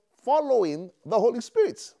was following the Holy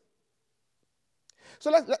Spirit. So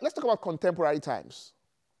let's talk about contemporary times.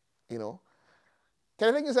 Kenneth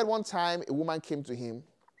Hagin said one time a woman came to him,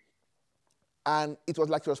 and it was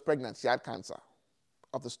like she was pregnant. She had cancer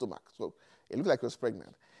of the stomach. So it looked like she was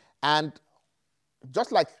pregnant. And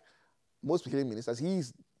just like most healing ministers,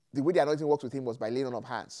 the way the anointing works with him was by laying on of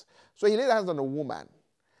hands. So he laid hands on a woman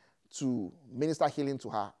to minister healing to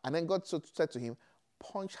her. And then God said to him,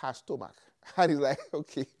 punch her stomach. And he's like,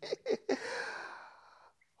 okay.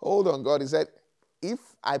 Hold on, God. He said, if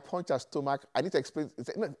I punch her stomach, I need to explain.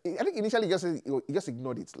 No, I think initially he just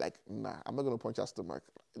ignored it. Like, nah, I'm not going to punch her stomach.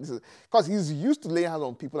 Because he's used to laying hands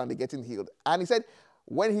on people and they're getting healed. And he said,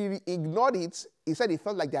 when he ignored it, he said he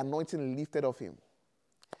felt like the anointing lifted off him.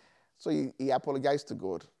 So he apologized to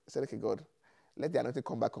God. He said, okay, God, let the anointing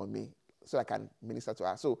come back on me so I can minister to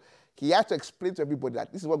her. So he had to explain to everybody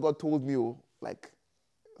that this is what God told me. Like,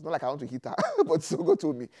 it's not like I want to hit her, but so God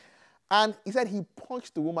told me. And he said he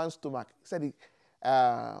punched the woman's stomach. He said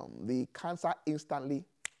the cancer instantly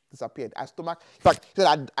disappeared. Her stomach, in fact, he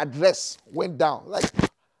said her dress went down. Like,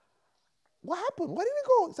 what happened? Where did it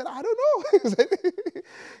go? He said, I don't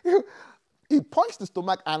know. He punched the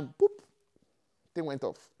stomach and boop, thing went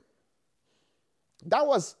off. That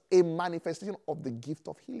was a manifestation of the gift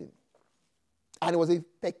of healing. And it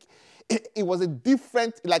was a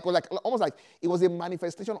different, almost like it was a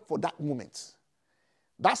manifestation for that moment.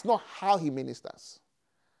 That's not how he ministers.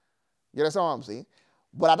 You understand what I'm saying?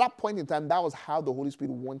 But at that point in time, that was how the Holy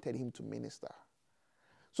Spirit wanted him to minister.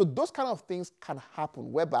 So those kind of things can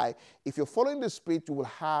happen, whereby if you're following the Spirit, you will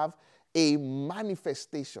have a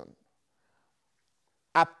manifestation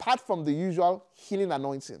apart from the usual healing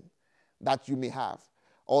anointing that you may have,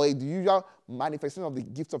 or the usual manifestation of the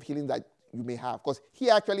gift of healing that you may have. Because he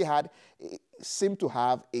actually seemed to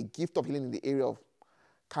have a gift of healing in the area of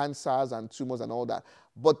cancers and tumors and all that.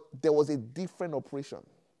 But there was a different operation.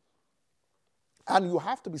 And you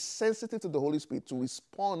have to be sensitive to the Holy Spirit to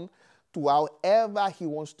respond to however he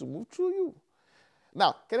wants to move through you.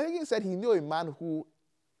 Now, Kenneth Hagin said he knew a man who,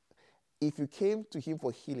 if you came to him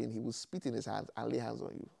for healing, he would spit in his hands and lay hands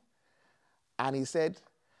on you. And he said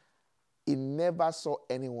he never saw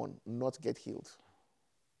anyone not get healed.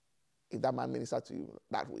 If that man ministered to you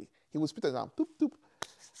that way, he would spit in his hand, toop, toop,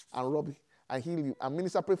 and rub it, and heal you, and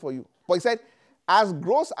minister pray for you. But he said, as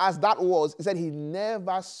gross as that was, he said he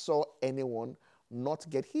never saw anyone not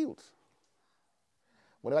get healed.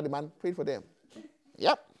 Whenever the man prayed for them.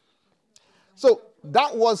 Yep. So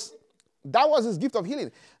that was his gift of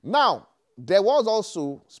healing. Now, there was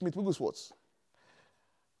also Smith Wigglesworth.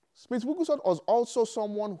 Smith Wigglesworth was also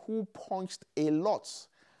someone who punched a lot.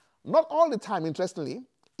 Not all the time, interestingly.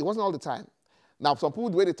 It wasn't all the time. Now, some people,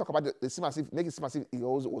 the way they talk about it, they seem as if, make it seem as if he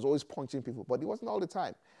was always punching people. But it wasn't all the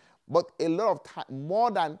time. But a lot of time,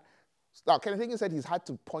 more than... Now, Kenneth Hagin said he's had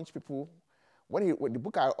to punch people. When the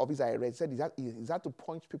book of his I read, said he's had to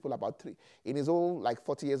punch people about in his whole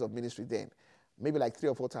 40 years of ministry then, maybe 3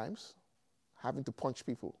 or 4 times, having to punch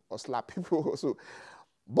people or slap people also.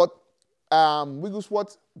 But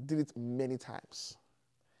Wigglesworth did it many times.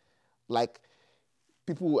 Like,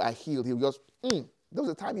 people are healed. He just, there was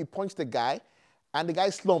a time he punched a guy, And the guy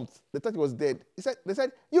slumped. They thought he was dead. They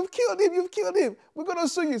said, you've killed him. We're going to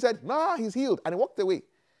sue you. He said, nah, he's healed. And he walked away.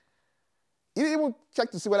 He didn't even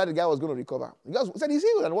check to see whether the guy was going to recover. He said, he's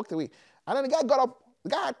healed, and walked away. And then the guy got up. The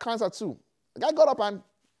guy had cancer too. The guy got up and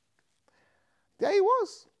there he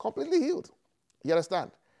was, completely healed. You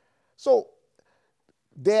understand? So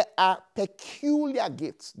there are peculiar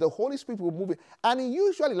gifts. The Holy Spirit will move it. And he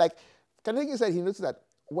usually, like Kennedy said, he noticed that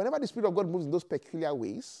whenever the Spirit of God moves in those peculiar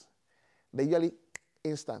ways, they're usually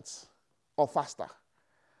instant or faster.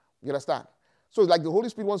 You understand? So it's like the Holy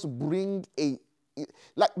Spirit wants to bring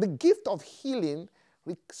like the gift of healing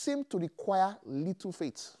seems to require little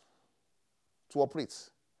faith to operate.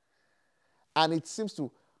 And it seems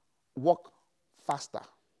to work faster.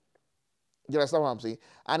 You understand what I'm saying?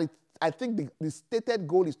 And I think the stated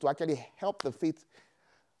goal is to actually help the faith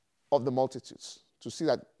of the multitudes to see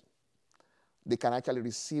that they can actually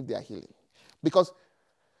receive their healing. Because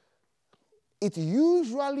it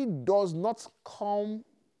usually does not come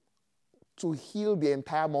to heal the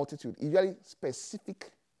entire multitude. Usually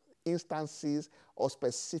specific instances or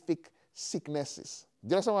specific sicknesses. Do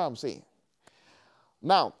you understand what I'm saying?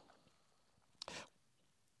 Now,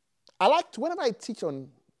 I like to, whenever I teach on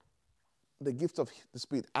the gift of the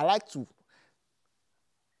Spirit, I like to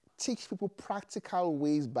teach people practical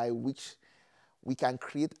ways by which we can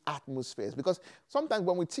create atmospheres. Because sometimes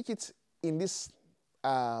when we teach it in this,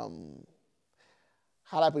 how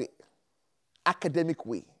do I put it, academic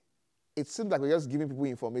way, it seems like we're just giving people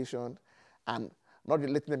information and not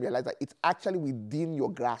letting them realize that it's actually within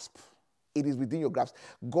your grasp. It is within your grasp.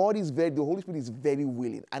 The Holy Spirit is very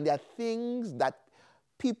willing. And there are things that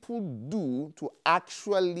people do to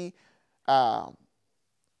actually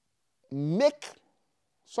make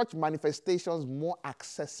such manifestations more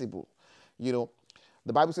accessible. You know,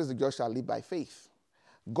 the Bible says the just shall live by faith.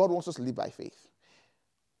 God wants us to live by faith.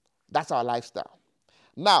 That's our lifestyle.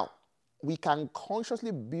 Now, we can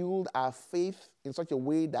consciously build our faith in such a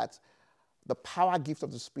way that the power gifts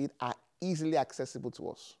of the Spirit are easily accessible to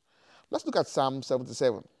us. Let's look at Psalm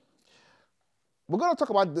 77. We're going to talk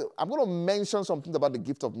about I'm going to mention something about the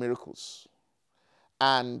gift of miracles.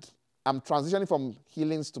 And I'm transitioning from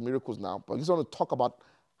healings to miracles now, but I just want to talk about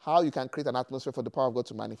how you can create an atmosphere for the power of God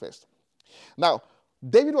to manifest. Now,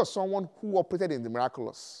 David was someone who operated in the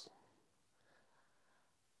miraculous.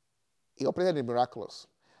 He operated in the miraculous.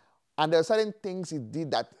 And there are certain things he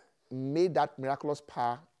did that made that miraculous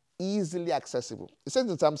power easily accessible. It says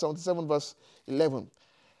in Psalm 77 verse 11,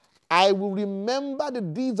 I will remember the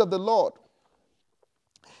deeds of the Lord.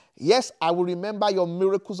 Yes, I will remember your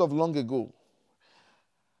miracles of long ago.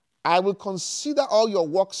 I will consider all your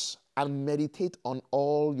works and meditate on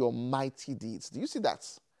all your mighty deeds. Do you see that?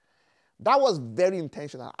 That was very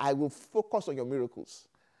intentional. I will focus on your miracles.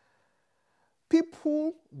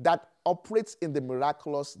 People that operate in the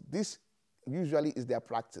miraculous, this usually is their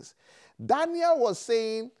practice. Daniel was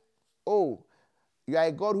saying, oh, you are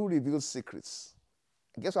a God who reveals secrets.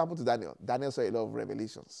 Guess what happened to Daniel? Daniel saw a lot of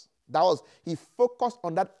revelations. He focused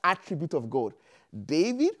on that attribute of God.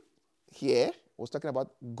 David here was talking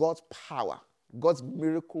about God's power, God's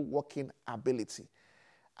miracle working ability.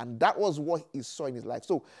 And that was what he saw in his life.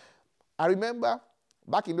 So I remember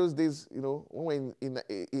back in those days, you know, when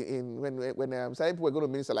some people were going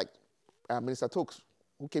to minister, like Minister Tokes,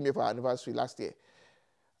 who came here for our anniversary last year.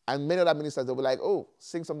 And many other ministers, they were like, oh,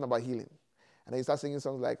 sing something about healing. And then he started singing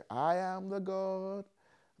songs like, I am the God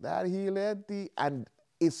that healeth thee. And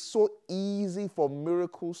it's so easy for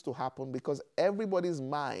miracles to happen because everybody's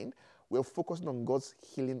mind will focus on God's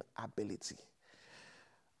healing ability.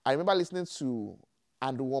 I remember listening to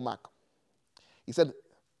Andrew Womack. He said,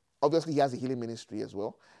 obviously he has a healing ministry as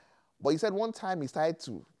well. But he said one time he started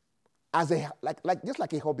to, just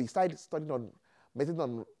like a hobby, he started studying on, meditating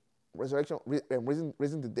on resurrection,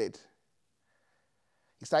 raising the dead.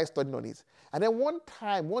 He started studying on it. And then one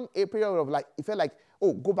period of like, he felt like,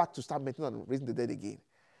 oh, go back to start meditating on raising the dead again.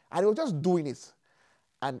 And he was just doing it.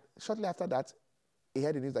 And shortly after that, he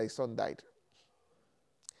heard the news that his son died.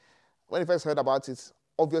 When he first heard about it,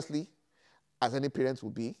 obviously, as any parent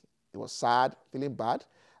would be, he was sad, feeling bad.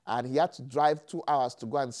 And he had to drive 2 hours to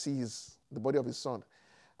go and see the body of his son.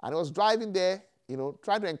 And he was driving there, you know,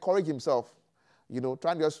 trying to encourage himself, you know,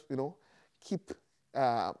 trying to just, you know, keep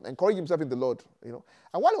encouraging himself in the Lord, you know.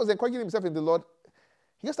 And while he was encouraging himself in the Lord,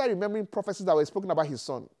 he just started remembering prophecies that were spoken about his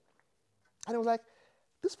son. And he was like,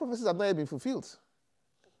 these prophecies have not yet been fulfilled.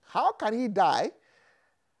 How can he die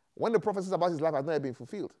when the prophecies about his life have not yet been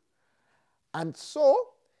fulfilled? And so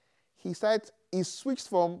he switched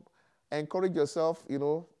from encourage yourself, you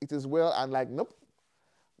know, it is well, and like, nope,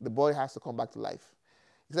 the boy has to come back to life.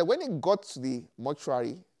 He said when he got to the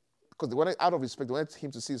mortuary, because they wanted, out of respect, they wanted him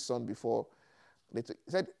to see his son before. He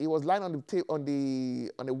said he was lying on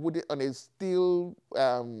a steel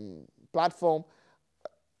platform,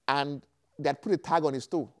 and they had put a tag on his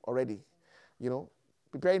toe already,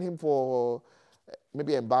 preparing him for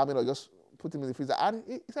maybe embalming or just put him in the freezer. And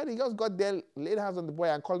he said he just got there, laid hands on the boy,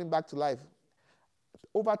 and called him back to life.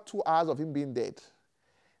 Over 2 hours of him being dead,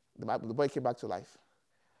 the boy came back to life.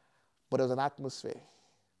 But there was an atmosphere.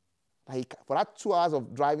 For that 2 hours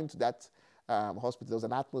of driving to that hospital, there was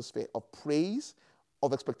an atmosphere of praise,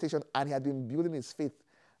 of expectation, and he had been building his faith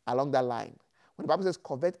along that line. When the Bible says,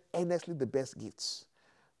 covet earnestly the best gifts,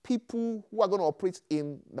 people who are going to operate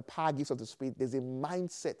in the power gifts of the Spirit, there's a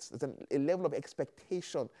mindset, there's a level of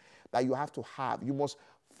expectation that you have to have. You must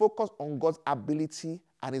focus on God's ability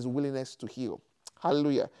and his willingness to heal.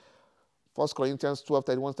 Hallelujah. 1 Corinthians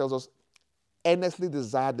 12:31 tells us, earnestly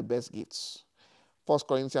desire the best gifts. 1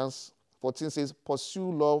 Corinthians 14 says,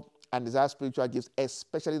 pursue love and desire spiritual gifts,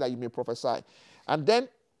 especially that you may prophesy. And then,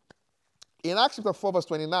 in Acts chapter 4, verse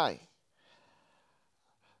 29,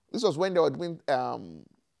 this was when they were doing, the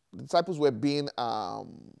disciples were being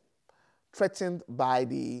threatened by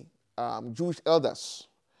the Jewish elders.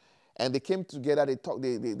 And they came together, they talked,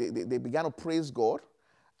 they began to praise God.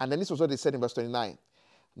 And then this was what they said in verse 29.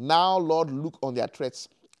 Now, Lord, look on their threats,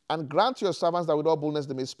 and grant to your servants that with all boldness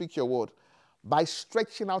they may speak your word, by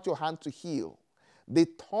stretching out your hand to heal. They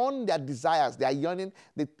turn their desires, their yearning,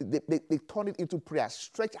 they turn it into prayer.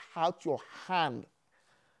 Stretch out your hand.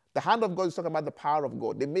 The hand of God is talking about the power of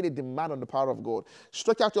God. They made a demand on the power of God.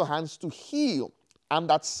 Stretch out your hands to heal, and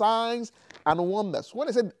that signs and wonders. When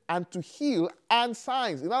they said, and to heal and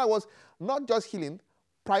signs, in other words, not just healing,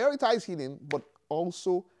 prioritize healing, but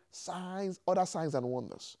also signs, other signs and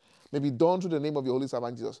wonders. Maybe done through the name of your Holy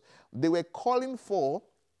Servant Jesus. They were calling for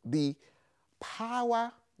the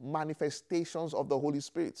power manifestations of the Holy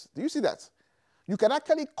Spirit. Do you see that? You can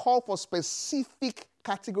actually call for specific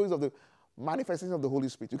categories of the manifestation of the Holy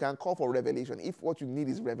Spirit. You can call for revelation. If what you need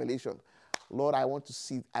is revelation, Lord, I want to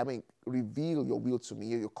see, reveal your will to me.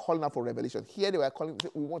 You're calling out for revelation. Here they were calling,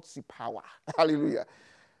 we want to see power. Hallelujah.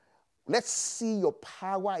 Let's see your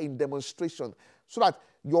power in demonstration so that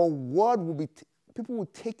your word will be, people will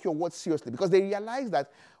take your word seriously, because they realized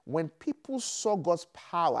that when people saw God's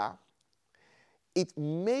power, it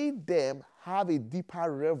made them have a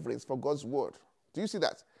deeper reverence for God's word. Do you see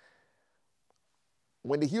that?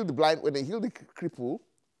 When they healed the blind, when they healed the cripple,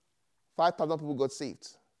 5,000 people got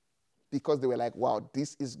saved, because they were like, wow,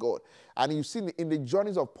 this is God. And you see in the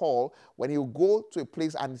journeys of Paul, when he would go to a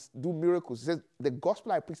place and do miracles, he says, the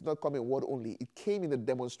gospel I preach did not come in word only. It came in the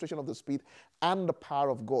demonstration of the Spirit and the power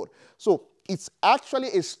of God. So it's actually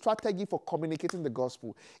a strategy for communicating the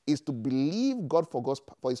gospel, is to believe God for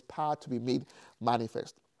his power to be made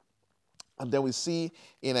manifest. And then we see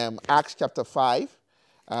in Acts chapter 5,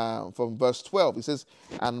 from verse 12, it says,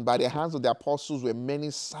 and by the hands of the apostles were many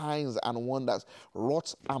signs and wonders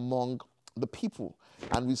wrought among the people.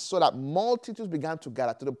 And we saw that multitudes began to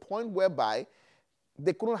gather, to the point whereby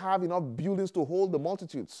they couldn't have enough buildings to hold the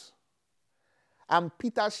multitudes. And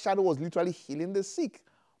Peter's shadow was literally healing the sick.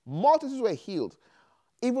 Multitudes were healed,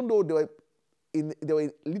 even though they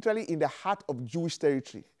were literally in the heart of Jewish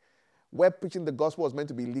territory, where preaching the gospel was meant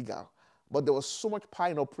to be legal. But there was so much power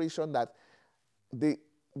in operation that they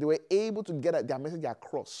were able to get their message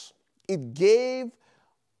across. It gave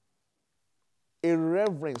a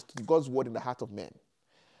reverence to God's word in the heart of men.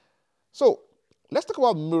 So, let's talk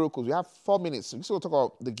about miracles. We have 4 minutes. We're just going to talk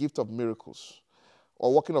about the gift of miracles,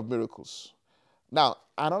 or working of miracles. Now,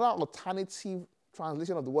 another alternative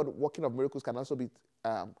translation of the word working of miracles can also be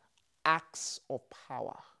acts of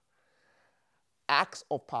power. Acts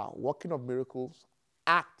of power. Working of miracles,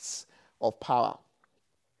 acts of power.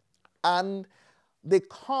 And they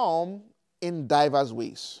come in diverse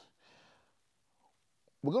ways.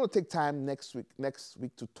 We're going to take time next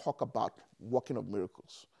week to talk about working of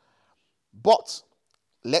miracles. But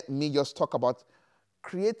let me just talk about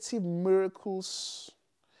creative miracles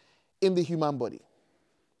in the human body.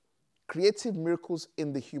 Creative miracles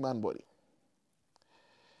in the human body.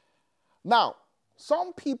 Now,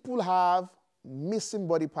 some people have missing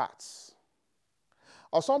body parts.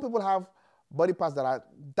 Or some people have body parts that are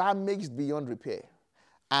damaged beyond repair.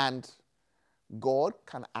 And God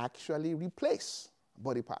can actually replace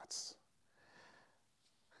body parts.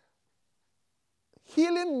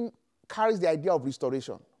 Healing carries the idea of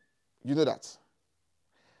restoration. You know that.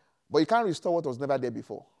 But you can't restore what was never there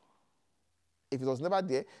before. If it was never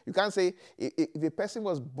there, you can't say, if a person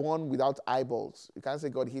was born without eyeballs, you can't say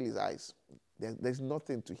God heal his eyes. There's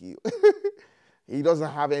nothing to heal. He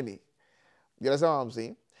doesn't have any. You understand what I'm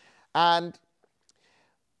saying? And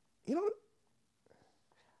You know,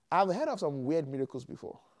 I've heard of some weird miracles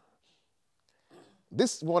before.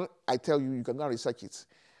 This one, I tell you, you can go and research it.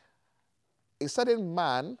 A certain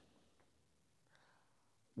man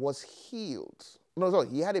was healed. No, sorry,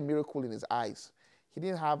 he had a miracle in his eyes. He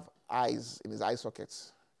didn't have eyes in his eye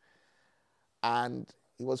sockets. And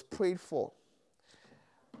he was prayed for.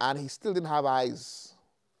 And he still didn't have eyes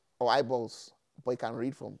or eyeballs, but he can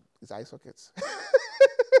read from his eye sockets.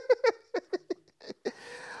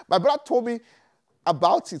 My brother told me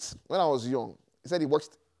about it when I was young. He said he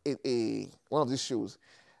watched one of these shows.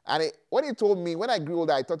 And when he told me, when I grew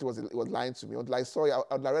older, I thought it was lying to me. Until I saw it,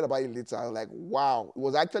 I read about it later. I was like, wow, it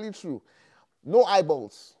was actually true. No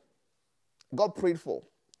eyeballs. God prayed for.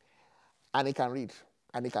 And he can read.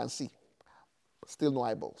 And he can see. Still no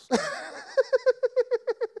eyeballs.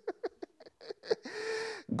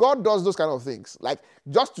 God does those kind of things. Like,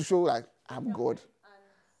 just to show, like, I'm God.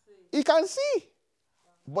 He can see.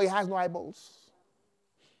 But he has no eyeballs.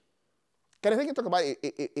 Can I think you talk about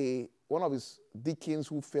one of his deacons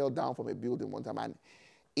who fell down from a building one time and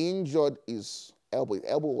injured his elbow. His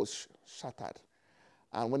elbow was shattered.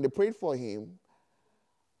 And when they prayed for him,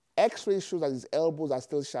 X-ray shows that his elbows are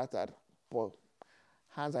still shattered, but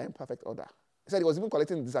hands are in perfect order. He said he was even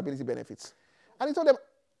collecting disability benefits. And he told them,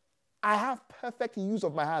 I have perfect use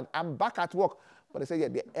of my hand. I'm back at work. But they said, yeah,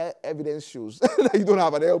 the evidence shows that you don't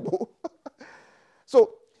have an elbow.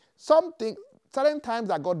 So certain times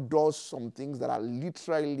that God does some things that are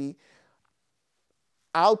literally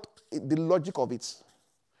out the logic of it.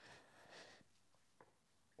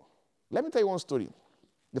 Let me tell you one story.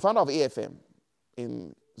 The founder of AFM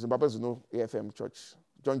in Zimbabwe, you know, AFM Church,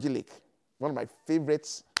 John G. Lake, one of my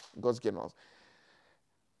favorites God's generals.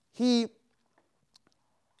 He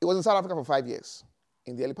was in South Africa for 5 years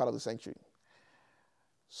in the early part of the century.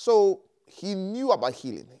 So he knew about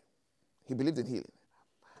healing. He believed in healing.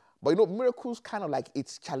 But you know, miracles kind of like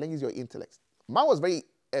it challenges your intellect.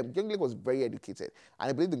 John Lake was very educated and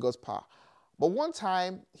he believed in God's power. But one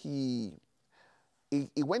time he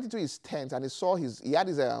went into his tent and he had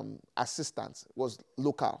his assistant, was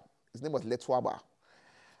local. His name was Letwaba.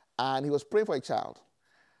 And he was praying for a child.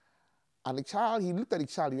 And he looked at the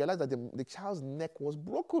child, he realized that the child's neck was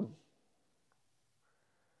broken.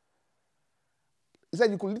 He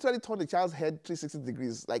said you could literally turn the child's head 360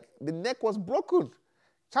 degrees. Like, the neck was broken.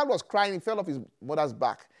 Child was crying, he fell off his mother's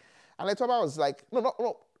back. And Letwaba was like, no,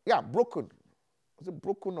 broken. Was it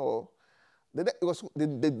broken or...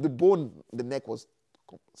 The bone, the neck was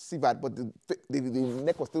severed, but the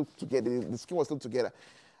neck was still together, the skin was still together.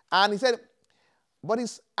 And he said, but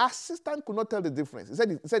his assistant could not tell the difference. He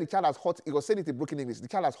said the child has hurt, he was saying it in broken English, the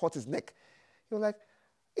child has hurt his neck. He was like,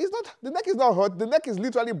 the neck is not hurt, the neck is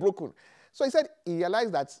literally broken. So he said he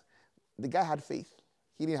realized that the guy had faith.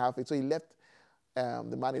 He didn't have faith, so he left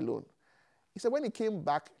the man alone. He said when he came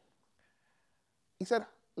back, he said,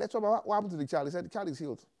 let's talk about what happened to the child. He said the child is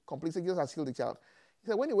healed. Completely, Jesus has healed the child. He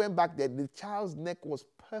said when he went back there, the child's neck was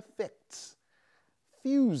perfect,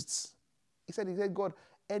 fused. He said, God,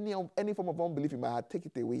 any form of unbelief in my heart, take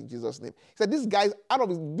it away in Jesus' name. He said this guy,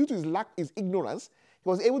 due to his ignorance, he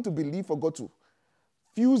was able to believe for God to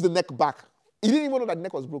fuse the neck back. He didn't even know that the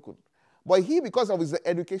neck was broken. But because of his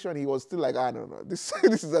education, he was still like, no, this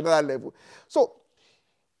is another level. So,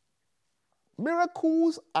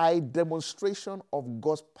 miracles are a demonstration of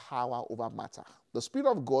God's power over matter. The Spirit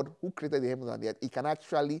of God, who created the heavens and the earth, he can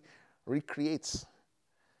actually recreate.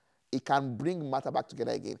 He can bring matter back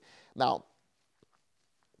together again. Now,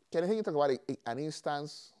 can I think you talk about an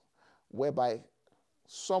instance whereby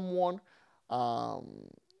someone, I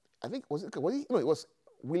think, it was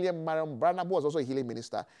William Marion Branham, who was also a healing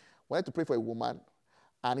minister, wanted to pray for a woman,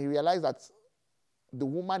 and he realized that the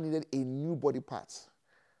woman needed a new body part.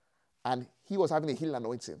 And he was having a healing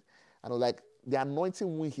anointing. And was like, the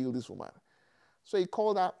anointing won't heal this woman. So he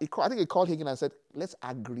called her, I think he called Hagin and said, let's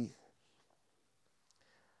agree.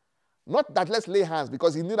 Not that let's lay hands,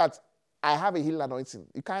 because he knew that I have a healing anointing.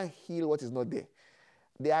 You can't heal what is not there.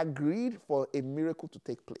 They agreed for a miracle to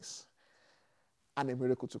take place. And a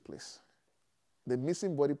miracle took place. The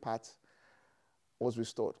missing body part was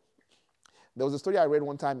restored. There was a story I read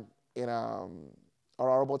one time in Oral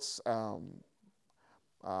Roberts' one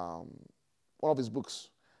of his books.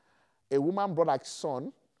 A woman brought her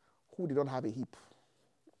son who did not have a hip.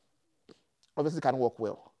 Obviously can't walk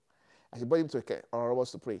well. And she brought him to Oral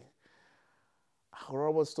Roberts to pray.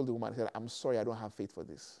 Oral Roberts told the woman, he said, I'm sorry, I don't have faith for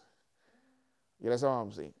this. You understand what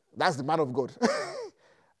I'm saying? That's the man of God.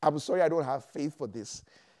 I'm sorry, I don't have faith for this.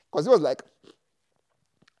 Because he was like,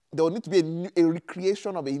 there will need to be a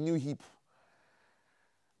recreation of a new hip.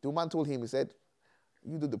 The woman told him, he said,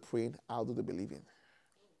 you do the praying, I'll do the believing.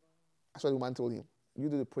 That's what the woman told him. You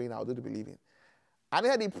do the praying, I'll do the believing. And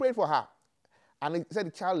then he prayed for her. And he said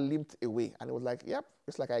the child limped away. And it was like, yep,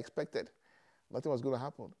 it's like I expected. Nothing was going to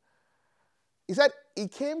happen. He said he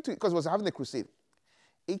came to, because he was having a crusade.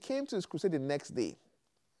 He came to his crusade the next day.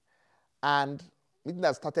 And meeting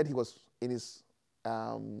that started, he was in his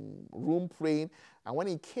room praying. And when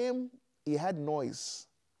he came, he had noise.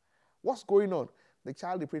 What's going on? The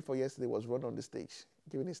child he prayed for yesterday was run on the stage,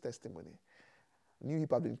 giving his testimony. New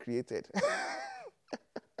hip had been created.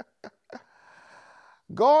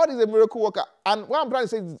 God is a miracle worker. And what I'm trying to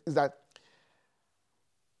say is that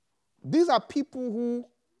these are people who,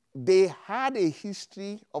 they had a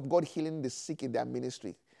history of God healing the sick in their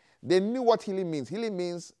ministry. They knew what healing means. Healing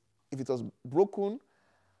means if it was broken,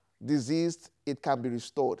 diseased, it can be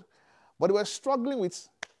restored. But they were struggling with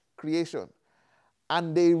creation.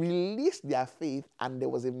 And they released their faith, and there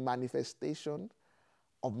was a manifestation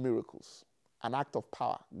of miracles, an act of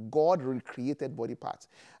power. God recreated body parts.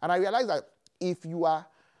 And I realized that if you are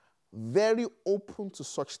very open to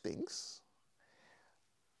such things,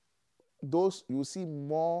 you will see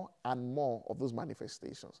more and more of those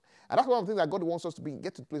manifestations. And that's one of the things that God wants us to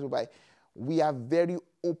get to the place whereby we are very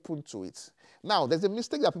open to it. Now, there's a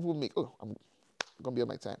mistake that people make. Oh, I'm going to be on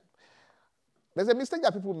my time. There's a mistake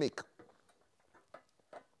that people make.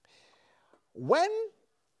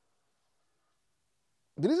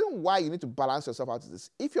 The reason why you need to balance yourself out is this.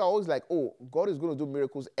 If you're always like, oh, God is going to do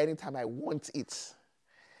miracles anytime I want it,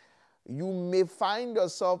 you may find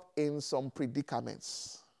yourself in some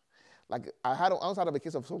predicaments. Like I also had a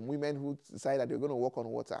case of some women who decided that they were going to walk on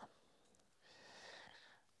water.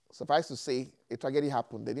 Suffice to say, a tragedy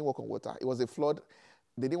happened. They didn't walk on water. It was a flood.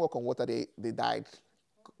 They didn't walk on water. They died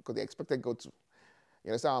because they expected God to.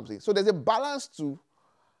 You understand what I'm saying? So there's a balance to,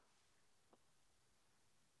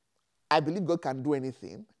 I believe God can do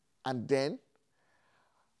anything. And then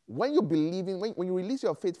when you're believing, when you release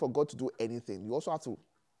your faith for God to do anything, you also have to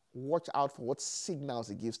watch out for what signals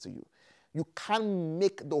He gives to you. You can't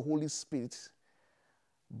make the Holy Spirit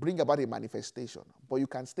bring about a manifestation, but you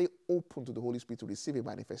can stay open to the Holy Spirit to receive a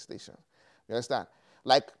manifestation. You understand?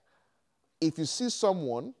 Like, if you see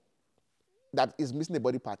someone that is missing a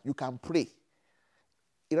body part, you can pray.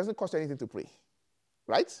 It doesn't cost you anything to pray,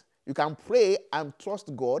 right? You can pray and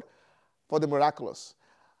trust God for the miraculous.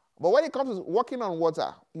 But when it comes to walking on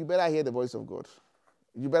water, you better hear the voice of God.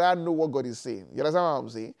 You better know what God is saying. You understand what I'm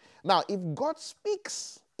saying? Now, if God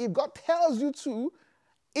speaks, if God tells you to,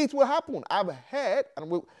 it will happen. I've heard,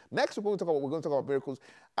 and next week we're going to talk about miracles.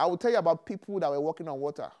 I will tell you about people that were walking on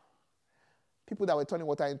water. People that were turning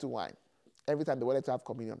water into wine every time they wanted to have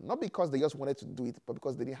communion. Not because they just wanted to do it, but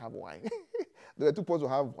because they didn't have wine. They were too poor to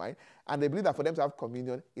have wine, and they believe that for them to have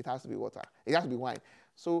communion, it has to be water. It has to be wine.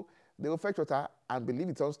 So they will fetch water and believe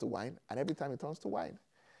it turns to wine, and every time it turns to wine.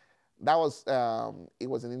 That was, it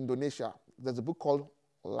was in Indonesia. There's a book called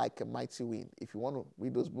Like a Mighty Wind. If you want to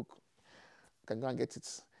read those books, you can go and get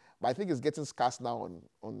it. But I think it's getting scarce now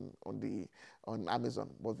on Amazon.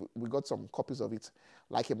 But we got some copies of it.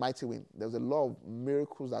 Like a Mighty Wind. There's a lot of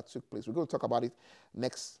miracles that took place. We're going to talk about it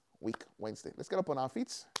next week, Wednesday. Let's get up on our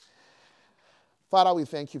feet. Father, we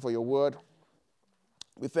thank you for your word.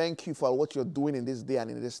 We thank you for what you're doing in this day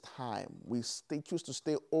and in this time. We choose to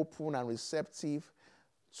stay open and receptive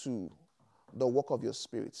to the work of your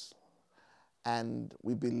spirits. And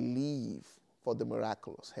we believe for the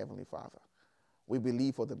miraculous, Heavenly Father. We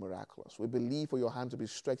believe for the miraculous. We believe for your hand to be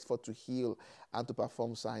stretched forth to heal and to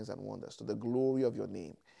perform signs and wonders to the glory of your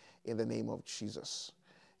name, in the name of Jesus.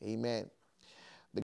 Amen.